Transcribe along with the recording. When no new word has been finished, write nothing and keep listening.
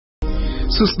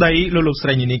សុស្ដីលោកស្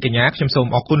រីនាងកញ្ញាខ្ញុំសូម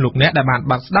អរគុណលោកអ្នកដែល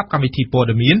បានស្ដាប់កម្មវិធីព័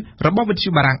ត៌មានរបស់វិទ្យុ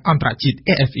បារាំងអន្តរជាតិ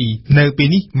AFE នៅពេល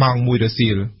នេះម៉ោង 1 រសៀ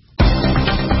ល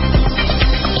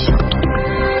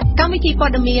កម្មវិធីព័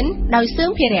ត៌មានដោយសឿង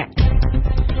ភិរៈ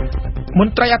ម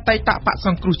ន្ត្រីអតីតបកស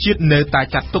ង្គ្រោះជាតិនៅតែ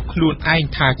ចាត់ទុកខ្លួនឯង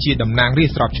ថាជាតំណាងរា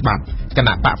ស្ត្រស្របច្បាប់គ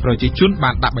ណៈបកប្រជាជន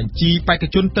បានដាក់បញ្ជីបេក្ខ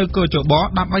ជនទៅកោជប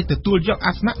ដើម្បីទទួលយក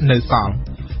អាសនៈនៅសល់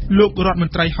លោករដ្ឋម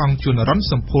ន្ត្រីហងជួនរ៉ុន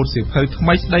សម្ពោធសៀវភៅថ្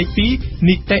មីស្ដីពី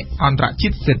នីតិអន្តរជា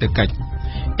តិសេដ្ឋកិច្ច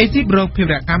អេស៊ីបរងភា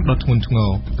វកម្មដ៏ធ្ងន់ធ្ង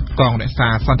រកងរក្សា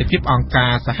សន្តិភាពអង្គកា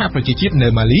រសហប្រជាជាតិនៅ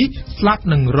ម៉ាលីស្លាប់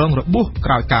និងរងរបួស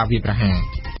ក្រោយការវាយប្រហារ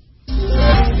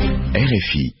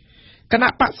RFI គណៈ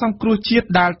បកសង្គ្រោះជាតិ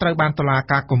ដែលត្រូវបានតុលា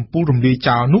ការកំពូលរំលាយ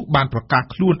ចោលនោះបានប្រកាស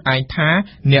ខ្លួនឯងថា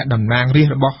អ្នកតំណាងរាស្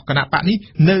ត្ររបស់គណៈបកនេះ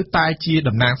នៅតែជា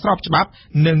តំណាងស្របច្បាប់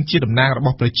និងជាតំណាងរប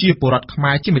ស់ប្រជាពលរដ្ឋខ្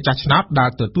មែរជាម្ចាស់ឆ្នោតដែល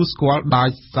ទទួលស្គាល់ដោយ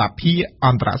សហសភាអ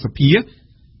ន្តរសភា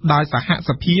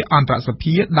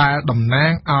ដែលតំណា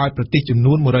ងឲ្យប្រទេសចំ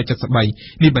នួន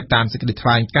173នេះបើតាមសេចក្តីថ្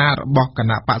លែងការណ៍របស់គ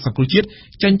ណៈបកសង្គ្រោះជាតិ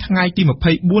ចេញថ្ងៃទី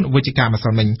24វិច្ឆិកាម្សិ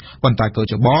លមិញប៉ុន្តែកោ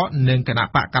ជបនិងគណៈ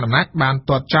បកកណ្ដាលអំណាចបាន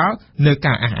ទាត់ចោលនៅ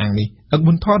ការអះអាងនេះអឹក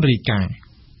ប៊ុនថនរីកា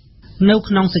នៅ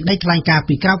ក្នុងសេចក្តីថ្លែងការណ៍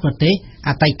ពីក្រៅប្រទេស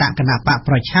អតីតគណៈបក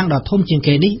ប្រឆាំងដ៏ធំជាង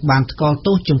គេនេះបានថ្កោល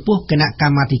ទោសចំពោះគណៈក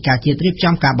ម្មាធិការជាតិរៀប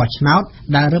ចំការបោះឆ្នោត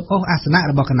ដែលរឹបអូសអាសនៈ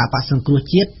របស់គណៈបកសង្គ្រោះ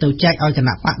ជាតិទៅចែកឲ្យគ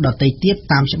ណៈបកដទៃទៀត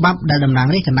តាមច្បាប់ដែលតំណាង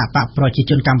រាស្ត្រគណៈបកប្រជា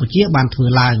ជនកម្ពុជាបានធ្វើ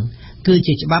ឡើងគឺ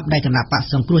ជាច្បាប់ដែលគណៈបក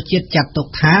សង្គ្រោះជាតិចាត់ទុក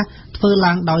ថាធ្វើ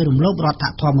ឡើងដោយរំលោភរដ្ឋ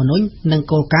ធម្មនុញ្ញនិង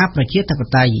គោលការណ៍ប្រជាធិប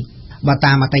តេយ្យបើ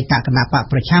តាមអតីតគណៈបក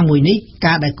ប្រឆាំងមួយនេះ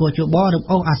ការដែលកោជបរឹប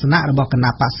អូសអាសនៈរបស់គណៈ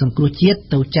បកសង្គ្រោះជាតិ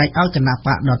ទៅចែកឲ្យគណៈប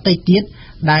កដទៃទៀត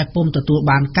ដែលពុំទទួល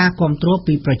បានការគ្រប់គ្រង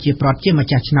ពីប្រជាប្រដ្ឋជាម្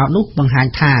ចាស់ឆ្នោតនោះបង្ហាញ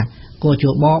ថាកោជ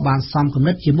បបានសំគំ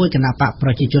និតជាមួយគណៈបកប្រ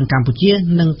ជាជនកម្ពុជា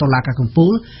និងតុលាការកំពូ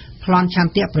លប្លន់ឆ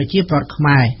ន្ទៈប្រជាប្រដ្ឋខ្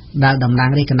មែរដែលតំណាង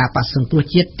រាស្ត្រគណៈបកសង្គ្រោះ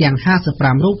ជាតិទាំង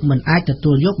55រូបមិនអាចទ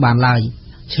ទួលយកបានឡើយ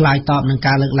ឆ្លើយតបនឹង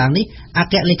ការលើកឡើងនេះអ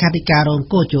គ្គលេខាធិការរង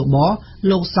កោជប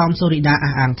លោកសំសូរីដា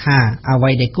អះអាងថាអ្វី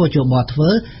ដែលកោជបធ្វើ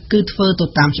គឺធ្វើទៅ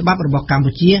តាមច្បាប់របស់កម្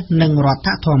ពុជានិងរដ្ឋ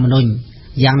ធម្មនុញ្ញ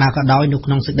យ៉ាងណាក៏ដោយនៅក្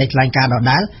នុងសេចក្តីថ្លែងការណ៍ដ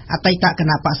ដែលអតីតគ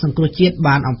ណៈបកសង្គ្រោះជាតិ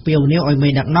បានអំពាវនាវឲ្យមេ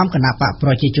ដឹកនាំគណៈបកប្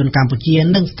រជាជនកម្ពុជា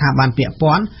និងស្ថាប័នពាក់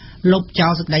ព័ន្ធលុបចោ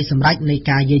លសេចក្តីសម្រេចនៃ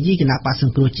ការយាយីគណៈបកស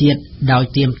ង្គ្រោះជាតិដោយ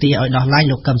ទាមទារឲ្យដោះលែង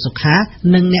លោកកឹមសុខា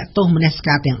និងអ្នកទោសមនសិ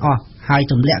ការទាំងអស់ហើយ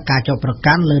ទម្លាក់ការចោទប្រ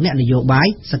កាន់លើអ្នកនយោបាយ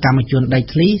សកម្មជនដី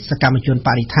ធ្លីសកម្មជនប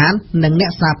រិស្ថាននិងអ្ន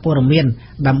កសារព័ត៌មាន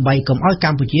ដើម្បីកុំឲ្យក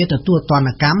ម្ពុជាទទួលទណ្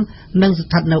ឌកម្មនិងស្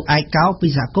ថិតនៅឯកោពី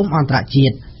សហគមន៍អន្តរជា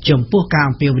តិចំពោះការ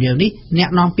អំពាវនាវនេះអ្នក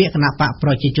នាំពាក្យគណៈបកប្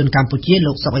រជាជនកម្ពុជា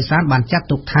លោកសុកអេសានបានចាត់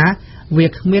ទុកថាវា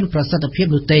គ្មានប្រសិទ្ធភាព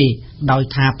នោះទេដោយ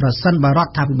ថាប្រសិនបើរ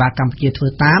ដ្ឋាភិបាលកម្ពុជាធ្វើ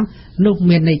តាមនោះ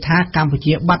មានន័យថាកម្ពុ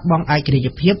ជាបាត់បង់ឯករាជ្យ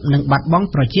ភាពនិងបាត់បង់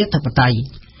ប្រជាធិបតេយ្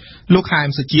យលោកខែម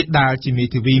សុជាតិដែលជាមេ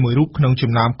ធាវីមួយរូបក្នុង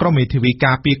ចំណោមក្រុមមេធាវី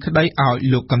ការពារក្តីឲ្យ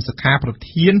លោកកឹមសុខាប្រ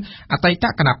ធានអតីត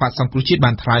គណៈបកសង្គ្រោះជាតិ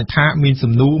បានថ្លែងថាមាន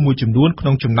សំណួរមួយចំនួនក្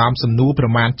នុងចំណោមសំណួរប្រ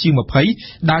មាណជាង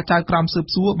20ដែលចៅក្រមស៊ើប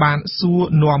សួរបានសួរ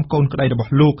នាំកូនក្តីរប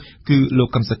ស់លោកគឺលោក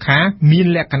កឹមសុខាមាន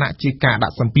លក្ខណៈជាការដា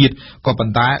ក់សម្ពាធក៏ប៉ុ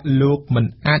ន្តែលោកមិន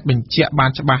អាចបញ្ជាក់បា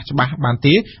នច្បាស់បាន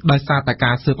ទេដោយសារតែ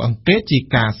ការស៊ើបអង្កេតជា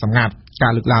ការសម្ងាត់កា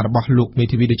រលើកឡើងរបស់លោកមេ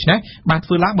ធាវីដូចនេះបានធ្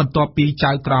វើឡើងបន្ទាប់ពី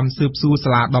ចៅក្រមស៊ើបសួរសា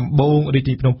លាដំបងរាជ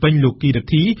ធានីភ្នំពេញលោកគីរ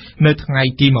ធីនៅថ្ងៃ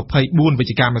ទី24វិច្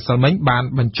ឆិកាម្សិលមិញបាន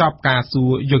បញ្ចប់ការសួ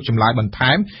រយកចម្លើយបន្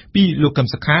ថែមពីលោកកឹម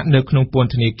សុខានៅក្នុងព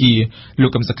ន្ធនាគារលោក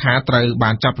កឹមសុខាត្រូវ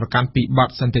បានចាប់ប្រកាន់ពីបទ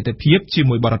សន្តិភាពជា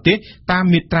មួយបរទេសតាម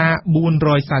មាត្រា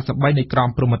443នៃក្រម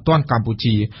ព្រហ្មទណ្ឌកម្ពុ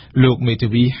ជាលោកមេធា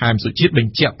វីហែមសុជាតិប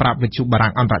ញ្ជាក់ប្រាប់វិទ្យុបារាំ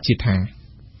ងអន្តរជាតិថា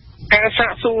ការសា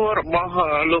កសួររបស់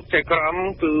លោកចៅក្រម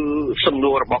គឺសំ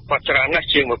ណួររបស់គាត់ច្រើនណាស់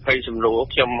ជាង20សំណួរ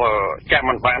ខ្ញុំចាំ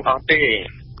មិនបានអស់ទេ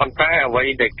ប៉ុន្តែអ្វី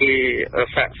ដែលគេ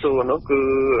សាកសួរនោះគឺ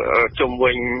ជុំ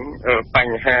វិញប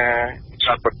ញ្ហា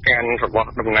ចោទប្រកាន់របស់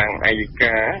តំណាងអាយ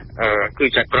កាគឺ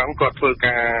ចៅក្រមគាត់ធ្វើ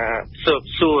ការស៊ើប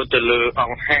សួរទៅលើអ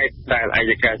ង្គហេតុដែលអា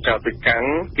យកាចោទប្រកាន់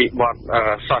ពីបទ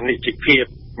សន្តិភាព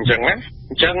អញ្ចឹងណា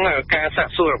អញ្ចឹងការសាក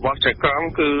សួររបស់ចៅក្រម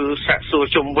គឺសាកសួរ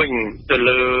ជុំវិញទៅ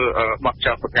លើបទ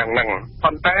ចោទប្រកាន់ហ្នឹង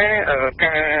ប៉ុន្តែ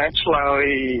ការឆ្លើយ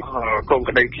កូន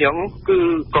ក្តីខ្ញុំគឺ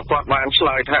ក៏គាត់បានឆ្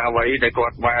លើយថាអ្វីដែលគា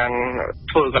ត់បាន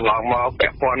ធ្វើកន្លងមកពា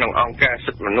ក់ព័ន្ធនឹងអង្គការ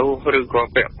សិទ្ធិមនុស្សឬក៏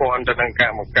ពាក់ព័ន្ធទៅនឹងកា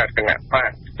របង្កើតគណៈបក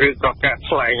ឬក៏ការ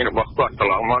ថ្លែងរបស់គាត់ក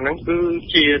ន្លងមកហ្នឹងគឺ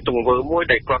ជាទង្វើមួយ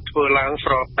ដែលគាត់ធ្វើឡើង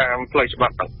ស្របតាមផ្លូវច្បា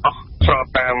ប់ទាំងអស់ស្រប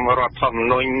តាមរដ្ឋធម្ម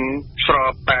នុញ្ញស្រ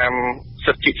បតាម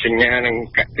សិទ្ធិសញ្ញានិង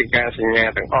កតិកាសញ្ញា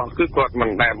ទាំងអស់គឺគាត់មិន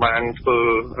ដែលបានធ្វើ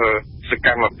សក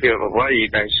ម្មភាពអ្វី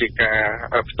ដែលជាការ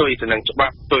ផ្ទុយទៅនឹងច្បា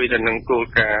ប់ផ្ទុយទៅនឹងគោល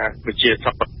ការណ៍ប្រជា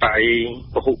ធិបតេយ្យ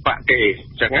ពហុបកទេ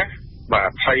អញ្ចឹងណា បា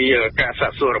ទហើយការសា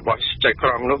កសួររបស់ចៅក្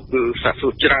រមនោះគឺសាកសួ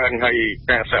រច្រើនហើយ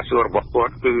ការសាកសួររបស់គា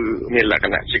ត់គឺមានលក្ខ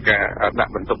ណៈជាការដា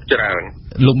ក់បន្ទុកច្រើន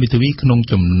លោកមេធាវីក្នុង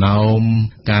ចំណោម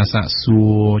ការសាកសួ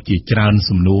រជាច្រើន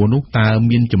សំណួរនោះតើ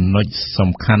មានចំណុច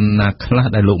សំខាន់ណាខ្លះ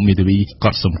ដែលលោកមេធាវីក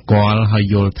ត់សម្គាល់ហើយ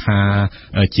យល់ថា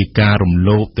ជាការរំ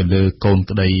លោភទៅលើកូន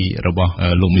ក្តីរបស់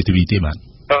លោកមេធាវីទេបាទ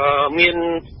មាន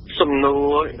សំណួ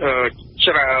រ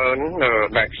ច្រើន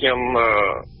ដែលខ្ញុំ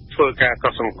ធ្វើការក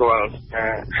ត់សម្គាល់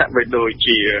ហាក់បីដូច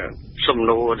ជាសំ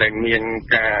ណួរដែលមាន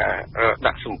ការ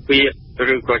ដាក់សម្ពាធ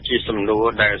ឬក៏ជាសំណួរ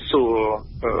ដែលសួរ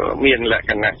មានលក្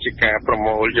ខណៈជាការប្រ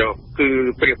មូលយកគឺ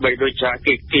ប្រៀបបីដូចថា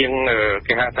គេគៀង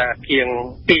គេហៅថាគៀង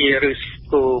ពីឬ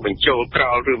គូបញ្ចូលក្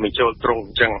រោលឬបញ្ចូលត្រង់អ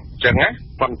ញ្ចឹងណា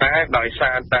ប៉ុន្តែដោយ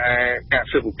សារតែការ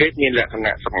ស៊ើបអង្កេតមានលក្ខ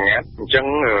ណៈសម្ងាត់អញ្ចឹង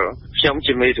ខ្ញុំ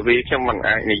ជាមេធាវីខ្ញុំមិន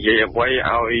អាចនិយាយអ្វី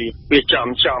ឲ្យវាចំ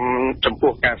ចំ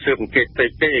ពោះការស៊ើបអង្កេត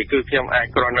ទេគឺខ្ញុំអាច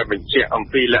គ្រាន់តែបញ្ជាក់អំ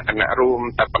ពីលក្ខណៈរួម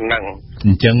តែប៉ុណ្ណឹងអ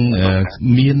ញ្ចឹង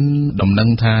មានដំណឹង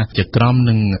ថាចក្រម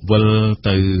នឹងវិល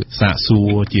ទៅសាកសួ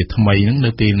រជាថ្មីហ្នឹង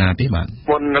នៅពេលណាទេបាទ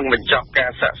មុននឹងបញ្ចប់កា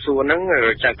រសាកសួរហ្នឹង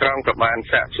ចក្រមក៏បាន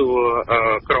សាកសួរ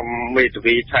ក្រុមមេធា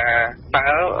វីថាតើ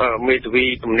មេធាវី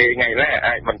ទំនេរថ្ងៃណា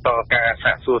អាចបន្តការ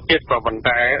សាកសួរទៀតក៏ប៉ុន្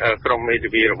តែក្រុមមេធា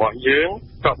វីរបស់យើង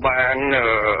ក៏បាន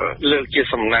លើកជា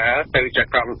សំណើទៅច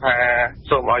ក្រមថា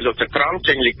សូមឲ្យលោកចក្រម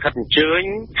ចេញលិខិតអញ្ជើញ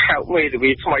ហៅមេធា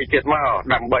វីថ្មីទៀតមក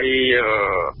ដើម្បី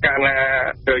កាលណា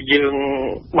យើង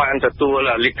បានទទួល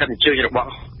លិខិតអញ្ជើញរប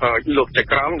ស់លោកច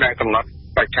ក្រមដែលកំណត់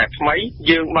បច្ចៈថ្មី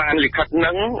យើងបានលិខិតហ្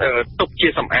នឹងទុកជា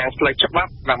សំអាងផ្លូវច្បា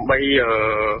ប់ដើម្បី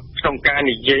ក្នុងការ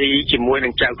និយាយជាមួយនឹ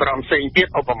ងចៅក្រមផ្សេងទៀត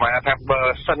ឧបមាថាបើ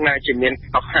សិនណាជាមាន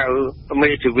ហៅ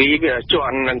មេធាវីវាជ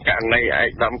ន់នឹងករណីឯ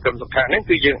កឧត្តមកឹមសុខាហ្នឹង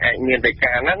គឺយើងអាចមានដី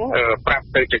កាហ្នឹងប្រាប់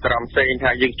ទៅចៅក្រមផ្សេង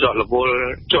ថាយើងជាប់រវល់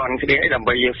ជន់គ្នាដើម្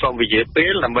បីយើងសូមវិយាពេ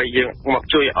លដើម្បីយើងមក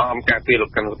ជួយអមការពារលោក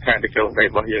កឹមសុខាទៅកូនដីរ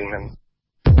បស់យើងហ្នឹង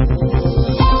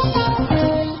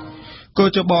កោ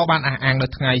ជបបានអះអាងនៅ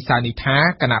ថ្ងៃសៅរ៍នេះថា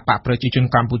គណៈបកប្រជាជន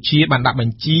កម្ពុជាបានដាក់ប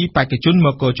ញ្ជីបេក្ខជនម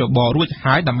កកោជបរួច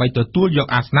ហើយដើម្បីទទួលយក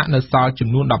អាសនៈនៅសល់ចំ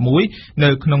នួន11នៅ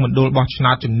ក្នុងមណ្ឌលបោះឆ្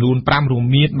នោតចំនួន5រួម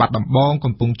មានបាត់ដំបង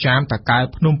កំពង់ចាមតាកែវ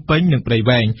ភ្នំពេញនិងព្រៃ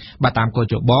វែងបាទតាមកោ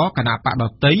ជបគណៈបកដ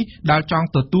តីដែលចង់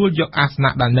ទទួលយកអាស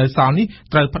នៈដែលនៅសល់នេះ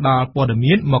ត្រូវផ្ដល់ព័ត៌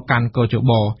មានមកកាន់កោជ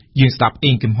បយើងស្ដាប់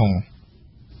អេងគឹមហុង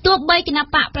ទោះបីគណៈ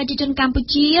បកប្រជាជនកម្ពុ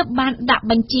ជាបានដាក់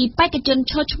បញ្ជីបេក្ខជន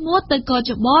ឈរឈ្មោះទៅកោ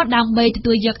ជបដើម្បីទ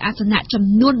ទួលយកអាសនៈចំ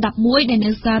នួន11ដែល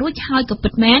នៅសល់រួចហើយក៏ពិ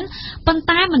តមែនប៉ុន្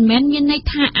តែមិនមែនមានន័យ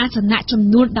ថាអាសនៈចំ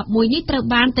នួន11នេះត្រូវ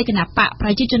បានទៅគណៈបកប្រ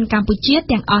ជាជនកម្ពុជា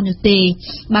ទាំងអស់នោះទេ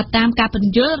បើតាមការព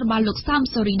ន្យល់របស់លោកសំ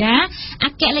សូរីដាអ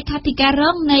គ្គលេខាធិការរ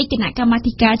ងនៃគណៈកម្មា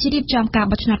ធិការជ្រៀបចំការ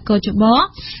បោះឆ្នោតកោជប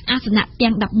អាសនៈ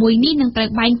ទាំង11នេះនឹងត្រូវ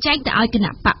បែងចែកទៅឲ្យគ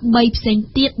ណៈបក3ផ្សេង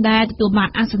ទៀតដែលទទួលបាន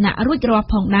អាសនៈរួចរាល់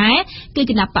ផងដែរគឺ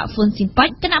គណៈបកហ្វុនស៊ីមពេច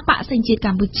គណៈបកសញ្ជាតិក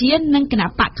ម្ពុជានិងគណៈ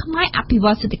បកខ្មែរអភិវ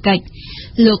ឌ្ឍសេដ្ឋកិច្ច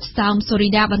លោកសំសូរី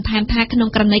ដាបន្ថែមថាក្នុង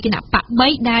ករណីគណៈបក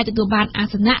3ដែលទទួលបានអា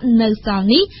សនៈនៅសល់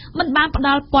នេះមិនបានផ្ដ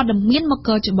ល់ព័ត៌មានមក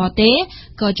កោជបទេ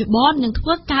កោជបនឹងធ្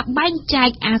វើការបែងចែក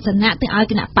អាសនៈទៅឲ្យ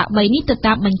គណៈបក3នេះទៅ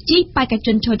តាមបញ្ជីបេក្ខជ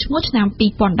នឈរឈ្មោះឆ្នាំ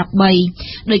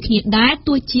2013ដូចគ្នាដែរ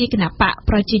ទោះជាគណៈបក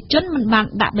ប្រជាជនមិនបាន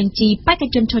ដាក់បញ្ជីបេក្ខ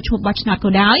ជនឈរឈ្មោះបោះឆ្នោតក៏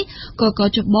ដោយក៏កោ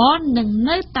ជបនឹង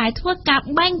នៅតែធ្វើការ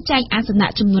បែងចែកអាសនៈ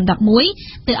ចំនួន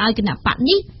11ទៅឲ្យគណៈបក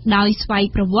នេះដោយស្វ័យ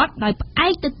ប្រវត្តិដោយផ្អែ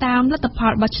កទៅតាមលទ្ធផ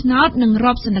លបោះឆ្នោតនិងរ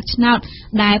បសញ្ញាឆ្នោត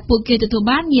ដែលពួកគេទទួល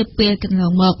បាននាពេលកន្ល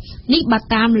ងមកនេះបើ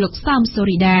តាមលោកសំសូ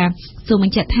រីដាសូមប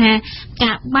ញ្ជាក់ថា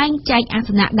ការបែងចែកអាស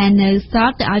នៈដែលនៅស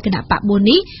ល់ទៅឲ្យគណៈបក4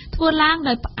នេះធ្វើឡើង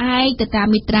ដោយផ្អែកទៅតាម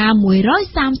មាត្រា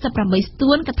138ស្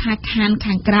ទួនកថាខណ្ឌ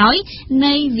ខាងក្រោយ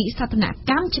នៃវិសោធន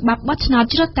កម្មច្បាប់បោះឆ្នោត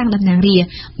ជ្រើសតាំងតំណាងរាស្ត្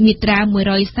រមាត្រា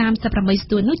138ស្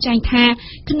ទួននោះចែងថា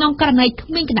ក្នុងករណីគ្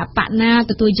មានគណៈបកណា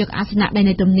ទទួលយកអាសនៈដែល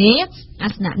នៅទំនេរអា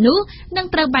សនៈនោះនឹង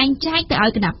ត្រូវបែងចែកទៅឲ្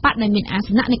យគណៈបកដែលមានអាស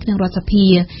នៈនៅក្នុងរដ្ឋសភា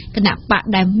គណៈបក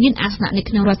ដែលមានអាសនៈនៅ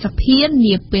ក្នុងរដ្ឋសភា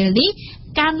នាពេលនេះ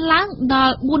ការឡើងដ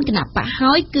ល់4គណៈបក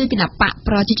ហើយគឺគណៈបក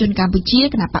ប្រជាជនកម្ពុជា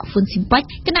គណៈបកហ្វុនស៊ីមពេច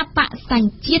គណៈបកស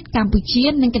ញ្ជាតិកម្ពុជា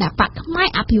និងគណៈបកខ្មែរ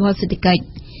អភិវឌ្ឍសេដ្ឋកិច្ច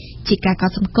ជាការក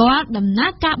ត់សម្គាល់ដំណើ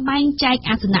រការបែងចែក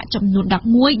អាសនៈចំនួន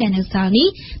11ដែលនៅសល់នេះ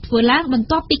ធ្វើឡើងបន្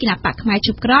ទាប់ពីគណៈបកខ្មែរ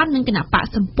ជុបក្រននិងគណៈបក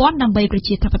សម្ព័ន្ធដើម្បីប្រ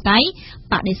ជាធិបតេយ្យ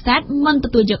បដិសេធមិនទ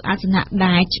ទួលយកអាសនៈ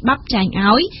ដែលច្បាប់ចែង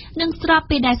ឲ្យនិងស្រប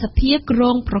ពេលដែលសភាក្រុ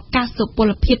ងប្រកាសសុព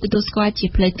លភាពទទួលស្គាល់ជា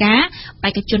ផ្លូវការបេ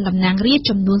ក្ខជនតំណាងរាស្ត្រ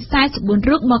ចំនួន44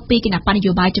រូបមកពីគណៈបកន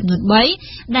យោបាយចំនួន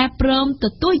3ដែលព្រមទ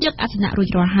ទួលយកអាសនៈរួច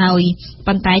រាល់ហើយ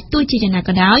ប៉ុន្តែទោះជាយ៉ាងណា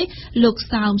ក៏ដោយលោក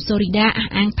សោមសូរីដាអះ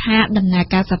អាងថាដំណើរ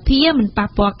ការសភាមិនប៉ះ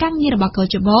ពាល់ការ ការងាររបស់កោ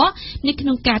ជបនៅក្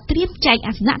នុងការត្រៀមចែក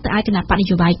អាសនៈទៅឲ្យគណៈបកន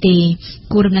យោបាយទេ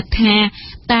គូរំលឹកថា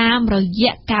តាមរ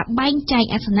យៈការបែងចែក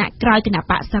អាសនៈក្រោយគណៈ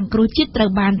បកសង្គ្រោះជាតិត្រូវ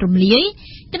បានរំលាយ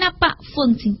គណៈបកហ្វុន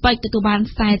ស៊ីនប៉ិចទទួលបាន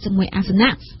41អាសនៈ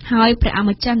ហើយព្រះអ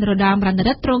ម្ចាស់នរោត្តមរណរ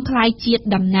ដ្ឋទ្រង់ក្លាយជា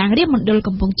តំណាងរាជមណ្ឌល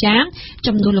កំពង់ចាម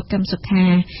ចំនួនលោកកឹមសុខា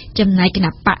ចំណែកគ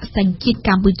ណៈបកសញ្ជាតិក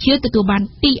ម្ពុជាទទួលបាន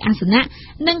2អាសនៈ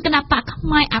និងគណៈបកខ្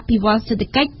មែរអភិវឌ្ឍសេដ្ឋ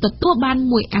កិច្ចទទួលបាន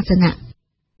1អាសនៈ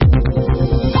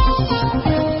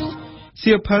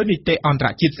សៀវភៅនីតិអន្តរ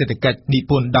ជាតិសេដ្ឋកិច្ចនិ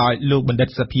ពន្ធដោយលោកបណ្ឌិត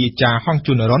សភាចាហង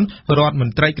ជុនរនរដ្ឋម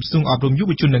ន្ត្រីក្រសួងអប់រំយុ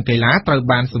វជននិងកីឡាត្រូវ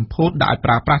បានសម្ពោធដាក់ឲ្យប្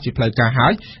រើប្រាស់ជាផ្លូវការហើ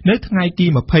យនៅថ្ងៃទី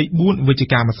24វិច្ឆិ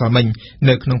កាម្សិលមិញ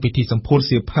នៅក្នុងពិធីសម្ពោធ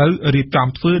សៀវភៅរៀបចំ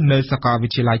ធ្វើនៅសាកលវិ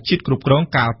ទ្យាល័យជាតិគ្រប់គ្រង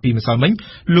កាលពីម្សិលមិញ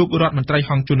លោករដ្ឋមន្ត្រី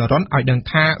ហងជុនរនឲ្យដឹង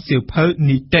ថាសៀវភៅ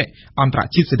នីតិអន្តរ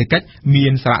ជាតិសេដ្ឋកិច្ចមា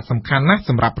នសារៈសំខាន់ណាស់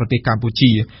សម្រាប់ប្រទេសកម្ពុ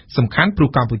ជាសំខាន់ព្រោះ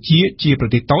កម្ពុជាជាប្រ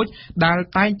ទេសតូចដែល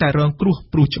តែងតែរងគ្រោះ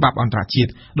ព្រោះច្បាប់អន្តរជាតិ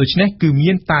ដូច្នេះគឺ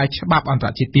មានតែច្បាប់អន្ត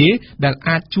រជាតិទេដែល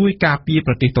អាចជួយការពារ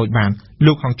ប្រទេសតូចបាន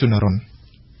លោកហងជុនរន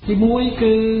ទី1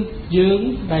គឺយើង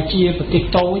ដែលជាប្រទេស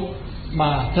តូច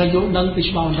បាទត្រូវយល់ដឹងពី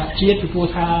ច្បាប់អន្តរជាតិពីព្រោះ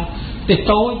ថាប្រទេស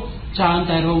តូចច្រើន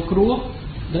តែរងគ្រោះ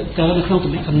ទៅនៅក្នុង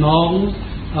ទំនាក់ទំនង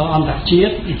អន្តរជា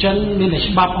តិអញ្ចឹងមានតែ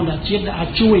ច្បាប់អន្តរជាតិដែលអាច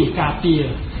ជួយការពារ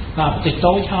បាទប្រទេស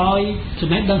តូចហើយចំ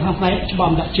ណេះដឹងខាងផ្នែកច្បាប់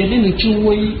អន្តរជាតិនេះនឹងជួ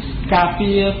យការពា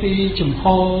រពីចំហ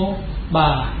បា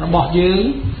ទរបស់យើង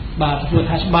បាទព្រោះ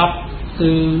ថាច្បាប់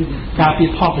គឺការពារ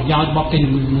ផលប្រយោជន៍របស់ប្រទេស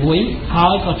មួយហើ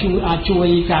យក៏អាចជួយ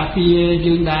ការពារ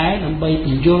យើងដែរដើម្បីព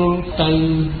ន្យល់ទៅ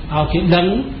ឲ្យគេដឹង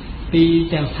ពី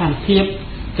ទាំងស្ថានភាព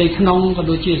ផ្ទៃក្នុងក៏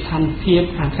ដូចជាស្ថានភាព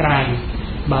ខាងក្រៅ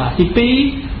បាទទី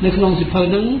2នៅក្នុងសៀវភៅ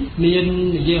ហ្នឹងមាន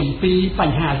និយាយអំពីប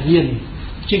ញ្ហាអាស៊ាន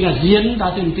ជាអាស៊ានដែ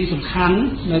លជាទីសំខាន់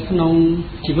នៅក្នុង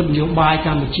ជីវិតនយោបាយក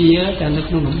ម្ពុជាទាំងនៅ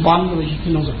ក្នុងតំបន់ឬ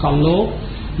ក្នុងសកលលោក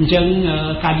អញ្ចឹង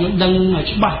ការយល់ដឹងឲ្យ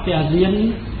ច្បាស់ពីអាស៊ាន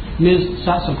មាន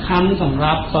សារៈសំខាន់សម្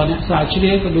រាប់អ្នកស្រាវជ្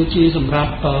រាវក៏ដូចជាសម្រា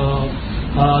ប់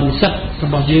និស្សិតរ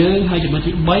បស់យើងហើយចំណុច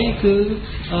ទី3គឺ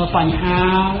បញ្ហា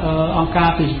អង្គការ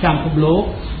ពាណិជ្ជកម្មពិភពលោក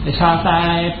ដែលថាតែ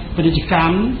ពាណិជ្ជក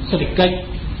ម្មសេដ្ឋកិច្ច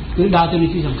គឺដើរតួនា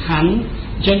ទីសំខាន់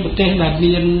អញ្ចឹងប្រទេសដែល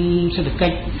មានសេដ្ឋកិ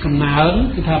ច្ចកំណើន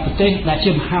គឺថាប្រទេសដែល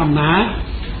ជាមហាអំណាច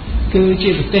គឺជា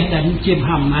ប្រទេសដែលជាម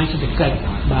ហាអំណាចសេដ្ឋកិច្ច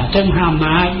បាទអញ្ចឹងមហាអំ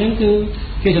ណាចហ្នឹងគឺ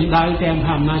គេសម្ដៅទាំងម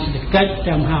ហាអំណាចសេដ្ឋកិច្ច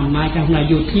ទាំងមហាអំណាចខាងផ្នែក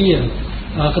យោធា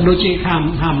ក៏ដូចជាខាងម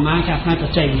ហាអំណាចខាងផ្នែកប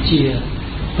ច្ចេកវិទ្យា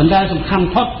ប៉ុន្តែសំខាន់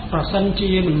ផុតប្រសិនជា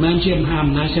មិនមែនជាមហា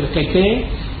អំណាចសេដ្ឋកិច្ចទេ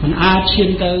มันអាចឈាន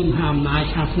ទៅមហាអំណាច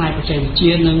ខាងផ្នែកបច្ចេកវិទ្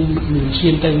យានិងមិនឈា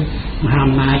នទៅមហា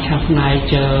អំណាចខាងផ្នែក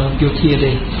យោធា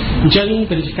ទេអញ្ចឹង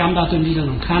ពាណិជ្ជកម្មដើរតួនាទី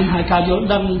សំខាន់ហើយការយល់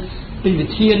ដឹងពីវិ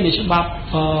ធាននៃច្បាប់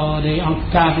នៃអង្គ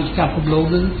ការពាណិជ្ជកម្មពិភពលោក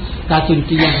នឹងដើរតួនា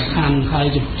ទីយ៉ាងសំខាន់ហើយ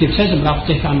ជាពិសេសសម្រាប់ប្រ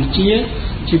ទេសកម្ពុជា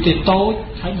ជាប្រទេសតូច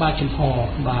ហើយបើកចំហ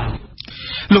បាទ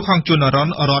លោកហងជុនរន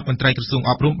រដ្ឋមន្ត្រីក្រសួង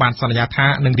អប់រំបានសន្យាថា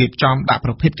នឹងរៀបចំដាក់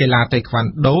ប្រភេទកីឡាតេក្វាន់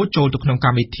ដូចូលទៅក្នុងក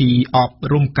ម្មវិធីអប់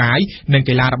រំកាយនិង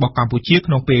កីឡារបស់កម្ពុជា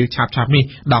ក្នុងពេលឆាប់ៗនេះ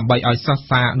ដើម្បីឲ្យសិស្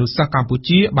សានុសិស្សកម្ពុ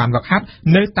ជាបានវឹកហាត់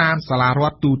នៅតាមសាលារ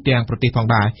ដ្ឋទូទាំងប្រទេសផង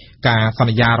ដែរការស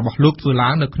ន្យារបស់លោកធ្វើឡើ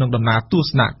ងនៅក្នុងដំណើរទស្ស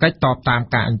នកិច្ចតបតាម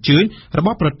ការអញ្ជើញរប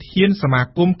ស់ប្រធានសមា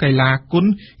គមកីឡាគុន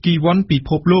គីវ៉ុនពិភ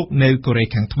ពលោកនៅកូរ៉េ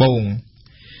ខាងត្បូង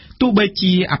ទោះបី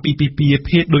ជាអាពាហ៍ពិពាហ៍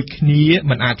ភេទដូចគ្នា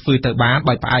មិនអាចធ្វើទៅបាន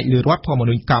ដោយផ្អែកលើរដ្ឋធម្ម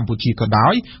នុញ្ញកម្ពុជាក៏ដោ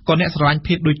យក៏អ្នកស្រឡាញ់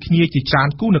ភេទដូចគ្នាជាច្រើន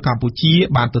គូនៅកម្ពុជា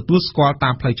បានទទួលស្គាល់តា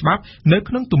មផ្លូវច្បាប់នៅ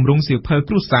ក្នុងទម្រង់សៀវភៅ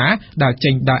គ្រួសារដែលចេ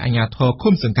ញដោយអាជ្ញាធរ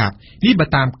ឃុំសង្កាត់នេះបើ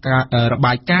តាមរ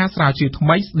បាយការណ៍ស្រាវជ្រាវថ្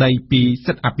មីស្ដីពី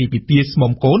សិទ្ធិអាពាហ៍ពិពាហ៍ស្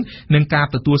មុំកូននិងការ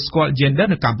ទទួលស្គាល់ gender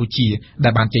នៅកម្ពុជាដែ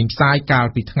លបានចេញផ្សាយកាល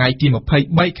ពីថ្ងៃទី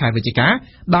23ខែវិច្ឆិកា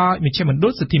ដោយមជ្ឈមណ្ឌ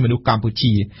លសិទ្ធិមនុស្សកម្ពុ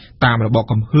ជាតាមរបប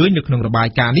កំហើញនៅក្នុងរបាយ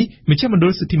ការណ៍នេះមជ្ឈមណ្ឌ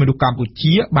លសិទ្ធិមនុស្សកម្ពុ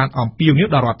ជាបានអំពាវនាវ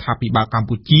ដល់រដ្ឋាភិបាលកម្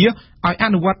ពុជាឲ្យអ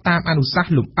នុវត្តតាមអនុសាស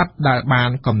ន៍លម្អិតដែលបាន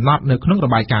កំណត់នៅក្នុងរ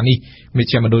បាយការណ៍នេះម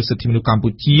ជ្ឈមណ្ឌលសិទ្ធិមនុស្សកម្ពុ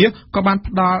ជាក៏បាន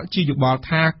ផ្ដល់ជាយោបល់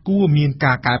ថាគួរមាន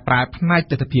ការកែប្រែផ្នែក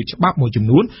ទិដ្ឋភាពច្បាប់មួយចំ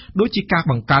នួនដូចជាការ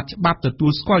បង្កើតច្បាប់ទទួ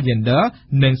លស្គាល់ gender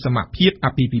និងសមភាព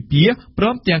អាពាហ៍ពិពាហ៍ព្រ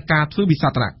មទាំងការធ្វើវិសោ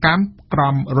ធនកម្មក្រ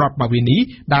មរដ្ឋបាលនី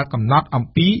ដែលកំណត់អំ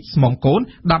ពីស្មុំកូន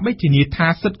ដើម្បីធានាថា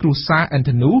សិទ្ធិគ្រួសារឥន្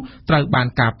ធនូត្រូវបាន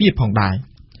ការពារផងដែរ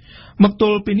មកទ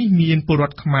ល់ពេលនេះមានពលរ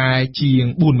ដ្ឋខ្មែរជាង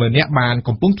 40,000 នាក់បាន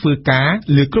កំពុងធ្វើការ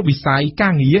លើគ្រប់វិស័យកា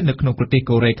រងារនៅក្នុងប្រទេស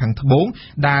កូរ៉េខាងត្បូង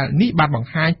ដែលនេះបានបង្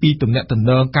ហាញពីទំនាក់ទំ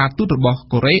នងការទូតរបស់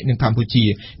កូរ៉េនិងកម្ពុជា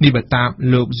នេះបើតាម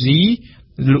លោកស៊ី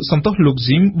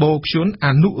មបូខ្ជុនអ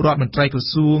នុរដ្ឋមន្ត្រីក្រ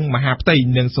សួងមហាផ្ទៃ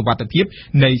និងសុវត្ថិភាព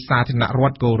នៃសាធារណរ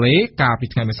ដ្ឋកូរ៉េកាលពី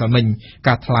ថ្ងៃម្សិលមិញ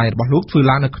ការថ្លែងរបស់លោកធ្វើ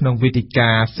ឡើងនៅក្នុងវេទិកា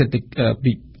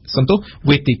សំទោស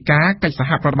វេទិកាកិច្ចស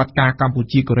ហប្រតិបត្តិការកម្ពុ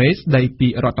ជាកូរ៉េស្ដីពី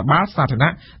រដ្ឋបាលសាធារ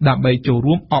ណៈដើម្បីចូល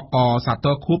រួមអបអរសាទ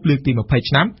រខួបលើកទី20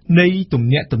ឆ្នាំនៃទំ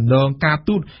នាក់ទំនងការ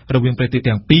ទូតរវាងប្រទេស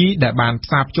ទាំងពីរដែលបានផ្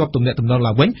សារភ្ជាប់ទំនាក់ទំនង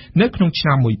ឡើងវិញនៅក្នុងឆ្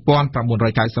នាំ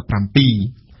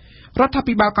1997រដ្ឋា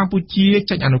ភិបាលកម្ពុជា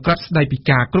ចេញអនុក្រឹត្យស្ដីពី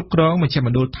ការគ្រប់គ្រងមជ្ឈម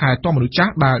ណ្ឌលថែទាំមនុស្សចា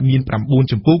ស់ដែលមាន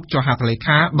9ជំពូកចុះហត្ថលេ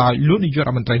ខាដោយលោកនាយករ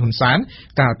ដ្ឋមន្ត្រីហ៊ុនសែន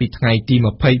កាលពីថ្ងៃទី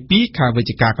22ខែវិច្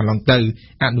ឆិកាកន្លងទៅ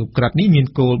អនុក្រឹត្យនេះមាន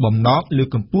គោលបំណងលើក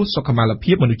កម្ពស់សុខុមាល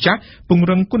ភាពមនុស្សចាស់ពង្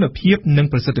រឹងគុណភាពនិង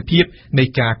ប្រសិទ្ធភាពនៃ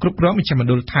ការគ្រប់គ្រងមជ្ឈមណ្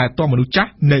ឌលថែទាំមនុស្សចាស់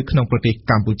នៅក្នុងប្រទេស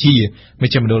កម្ពុជាម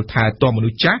ជ្ឈមណ្ឌលថែទាំមនុ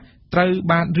ស្សចាស់ត្រូវ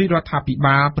បានរាជរដ្ឋាភិ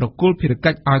បាលប្រគល់ភារ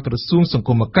កិច្ចឲ្យក្រសួងសង្គ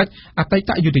មគិច្ចអតី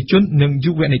តយុវជននិង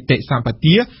យុវនីតិសម្ប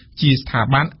ទាជាស្ថា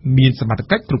ប័នមានសមត្ថ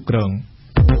កិច្ចគ្រប់គ្រង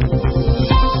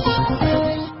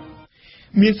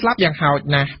មានស្លាប់យ៉ាងហោច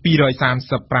ណាស់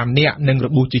235នាក់និងរ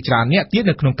បួសជាច្រើននាក់ទៀត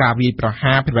នៅក្នុងការវាយប្រ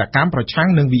ហារប្រតិកម្មប្រឆាំង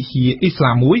នឹងវិហារអ៊ីស្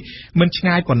លាមមួយមិនឆ្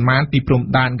ងាយប៉ុន្មានពីព្រំ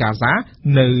ដែនហ្គាហ្សា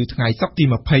នៅថ្ងៃសុក្រទី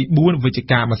24វិច្ឆិ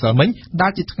កាម្សិលមិញដែ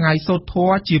លជាថ្ងៃសូត្រធ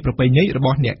ម៌ជាប្រពៃណីរប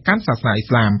ស់អ្នកកាន់សាសនាអ៊ី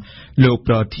ស្លាមលោក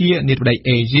ប្រធានាធិបតី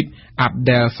អេស៊ីប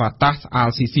Abdel Fattah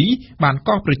al-Sisi បាន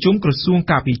កោះប្រជុំក្រសួង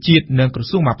ការពារជាតិនិងក្រ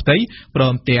សួងមហាផ្ទៃព្រ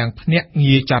មទាំងភ្នាក់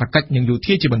ងារចារកិច្ចនិងយោ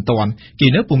ធាជាបន្ទាន់គេ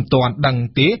នៅពុំទាន់ដឹង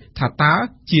ទេថាតើ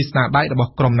ជាស្នាដៃរប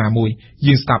ស់ក្រុមណាមួយ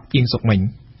យើងស្ដាប់អៀងសុកមិញ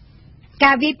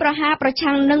ការវាយប្រហារប្រ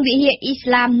ឆាំងនឹងវិហារអ៊ី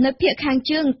ស្លាមនៅភាគខាង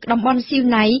ជើងតំបន់ស៊ីវ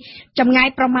ណៃចម្ងាយ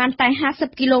ប្រមាណតែ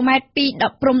50គីឡូម៉ែត្រពី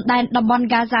ព្រំដែនតំបន់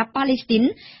ហ្គាហ្សាប៉ាឡេស្ទីន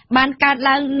បានកើត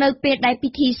ឡើងនៅពេលដែលពិ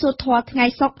ធីសូត្រធម៌ថ្ងៃ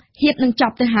សុក្រហៀបនឹងច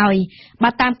ប់ទៅហើយបើ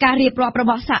តាមការរៀបរាប់រ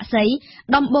បស់សាក្សី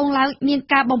ដំបូងឡើងមាន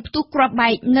ការបំផ្ទុះគ្រាប់បែ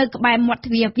កនៅក្បែរមាត់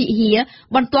ទ្វារវិហារ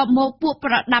បន្ទាប់មកពួក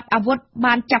ប្រដាប់អាវុធ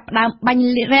បានចាប់ផ្ដើមបាញ់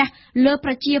រះលើ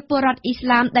ប្រជាពលរដ្ឋអ៊ីស្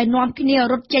លាមដែលនាំគ្នា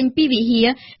រត់ចេញពីវិហារ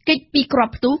គេចពីគ្រា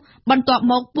ប់ផ្ទុះបន្ទាប់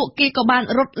មកពួកគេក៏បាន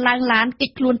រត់ឡើងឡានគេច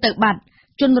ខ្លួនទៅបាត់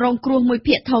ជនរងគ្រោះមួយ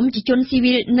ភាគធំជាជនស៊ី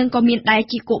វិលនិងក៏មានដែរ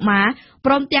ជាកុមារ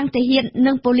ព្រមទាំងទាហាន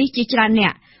និងប៉ូលីសជាច្រើនអ្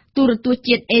នកទូរទស្សន៍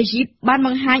ជាតិអេស៊ីបបានប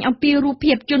ង្ហាញអំពីរូប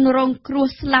ភាពជនរងគ្រោះ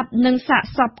ស្លាប់និងសាក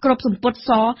សពគ្រប់សម្ពុតស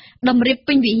តម្រៀប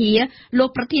ពេញវិហារលោក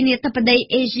ប្រធានាធិបតី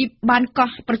អេស៊ីបបានកោះ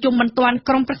ប្រជុំបន្ទាន់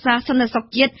ក្រុមប្រឹក្សាសន្តិសុខ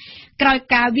ជាតិក្រោយ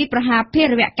ការវាយប្រហារភេ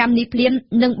រវកម្មនេះភ្លាម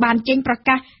និងបានចេញប្រ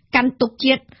កាសកាន់ទុក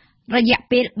ជាតិរយៈ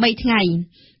ពេល3ថ្ងៃ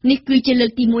នេះគឺជាលើ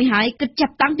កទី1ហើយគិតចា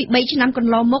ប់តាំងពី3ឆ្នាំក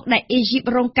ន្លងមកដែលអេស៊ីប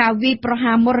រងការវាយប្រ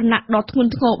ហារមរណៈដ៏ធ្ង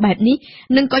ន់ធ្ងរបែបនេះ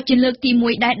និងក៏ជាលើកទី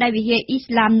1ដែរដែលវិហារអ៊ី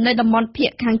ស្លាមនៅតំបន់ភា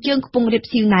គខាងជើងខ្ពង់រាប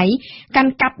ស៊ីវណៃកា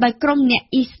ន់កាប់ដោយក្រុមអ្នក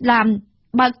អ៊ីស្លាម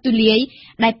បើកទូលាយ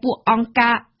ដែលពួកអង្គ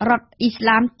ការរដ្ឋអ៊ីស្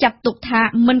លាមចាត់ទុកថា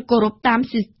មិនគោរពតាម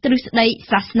ទ្រឹស្ដី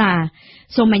សាសនា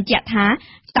សូមបញ្ជាក់ថា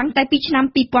តាំងតែពីឆ្នាំ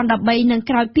2013និង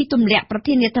ក្រោយពីទម្លាក់ប្រ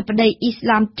ធានាធិបតីអ៊ីស្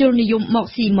លាមជ្រុលនិយមមក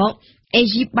ស៊ីមកអេ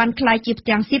ស៊ីបបានក្លាយជាផ្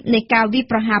ទាំងសៀបនៃការវាយ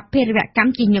ប្រហារភេរវកម្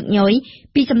មជាញឹកញយ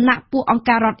ពីសំណាក់ពួកអង្គ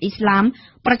ការរដ្ឋអ៊ីស្លាម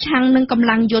ប្រឆាំងនឹងកម្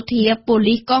លាំងយោធាប៉ូ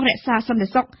លីសកងរក្សាសន្តិ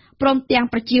សុខព្រមទាំង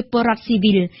ប្រជាពលរដ្ឋស៊ី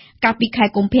វិលកាលពីខែ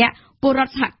កុម្ភៈពលរ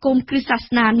ដ្ឋសហគមន៍គ្រិស្តសាស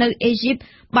នានៅអេស៊ីប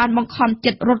បានបង្ខំ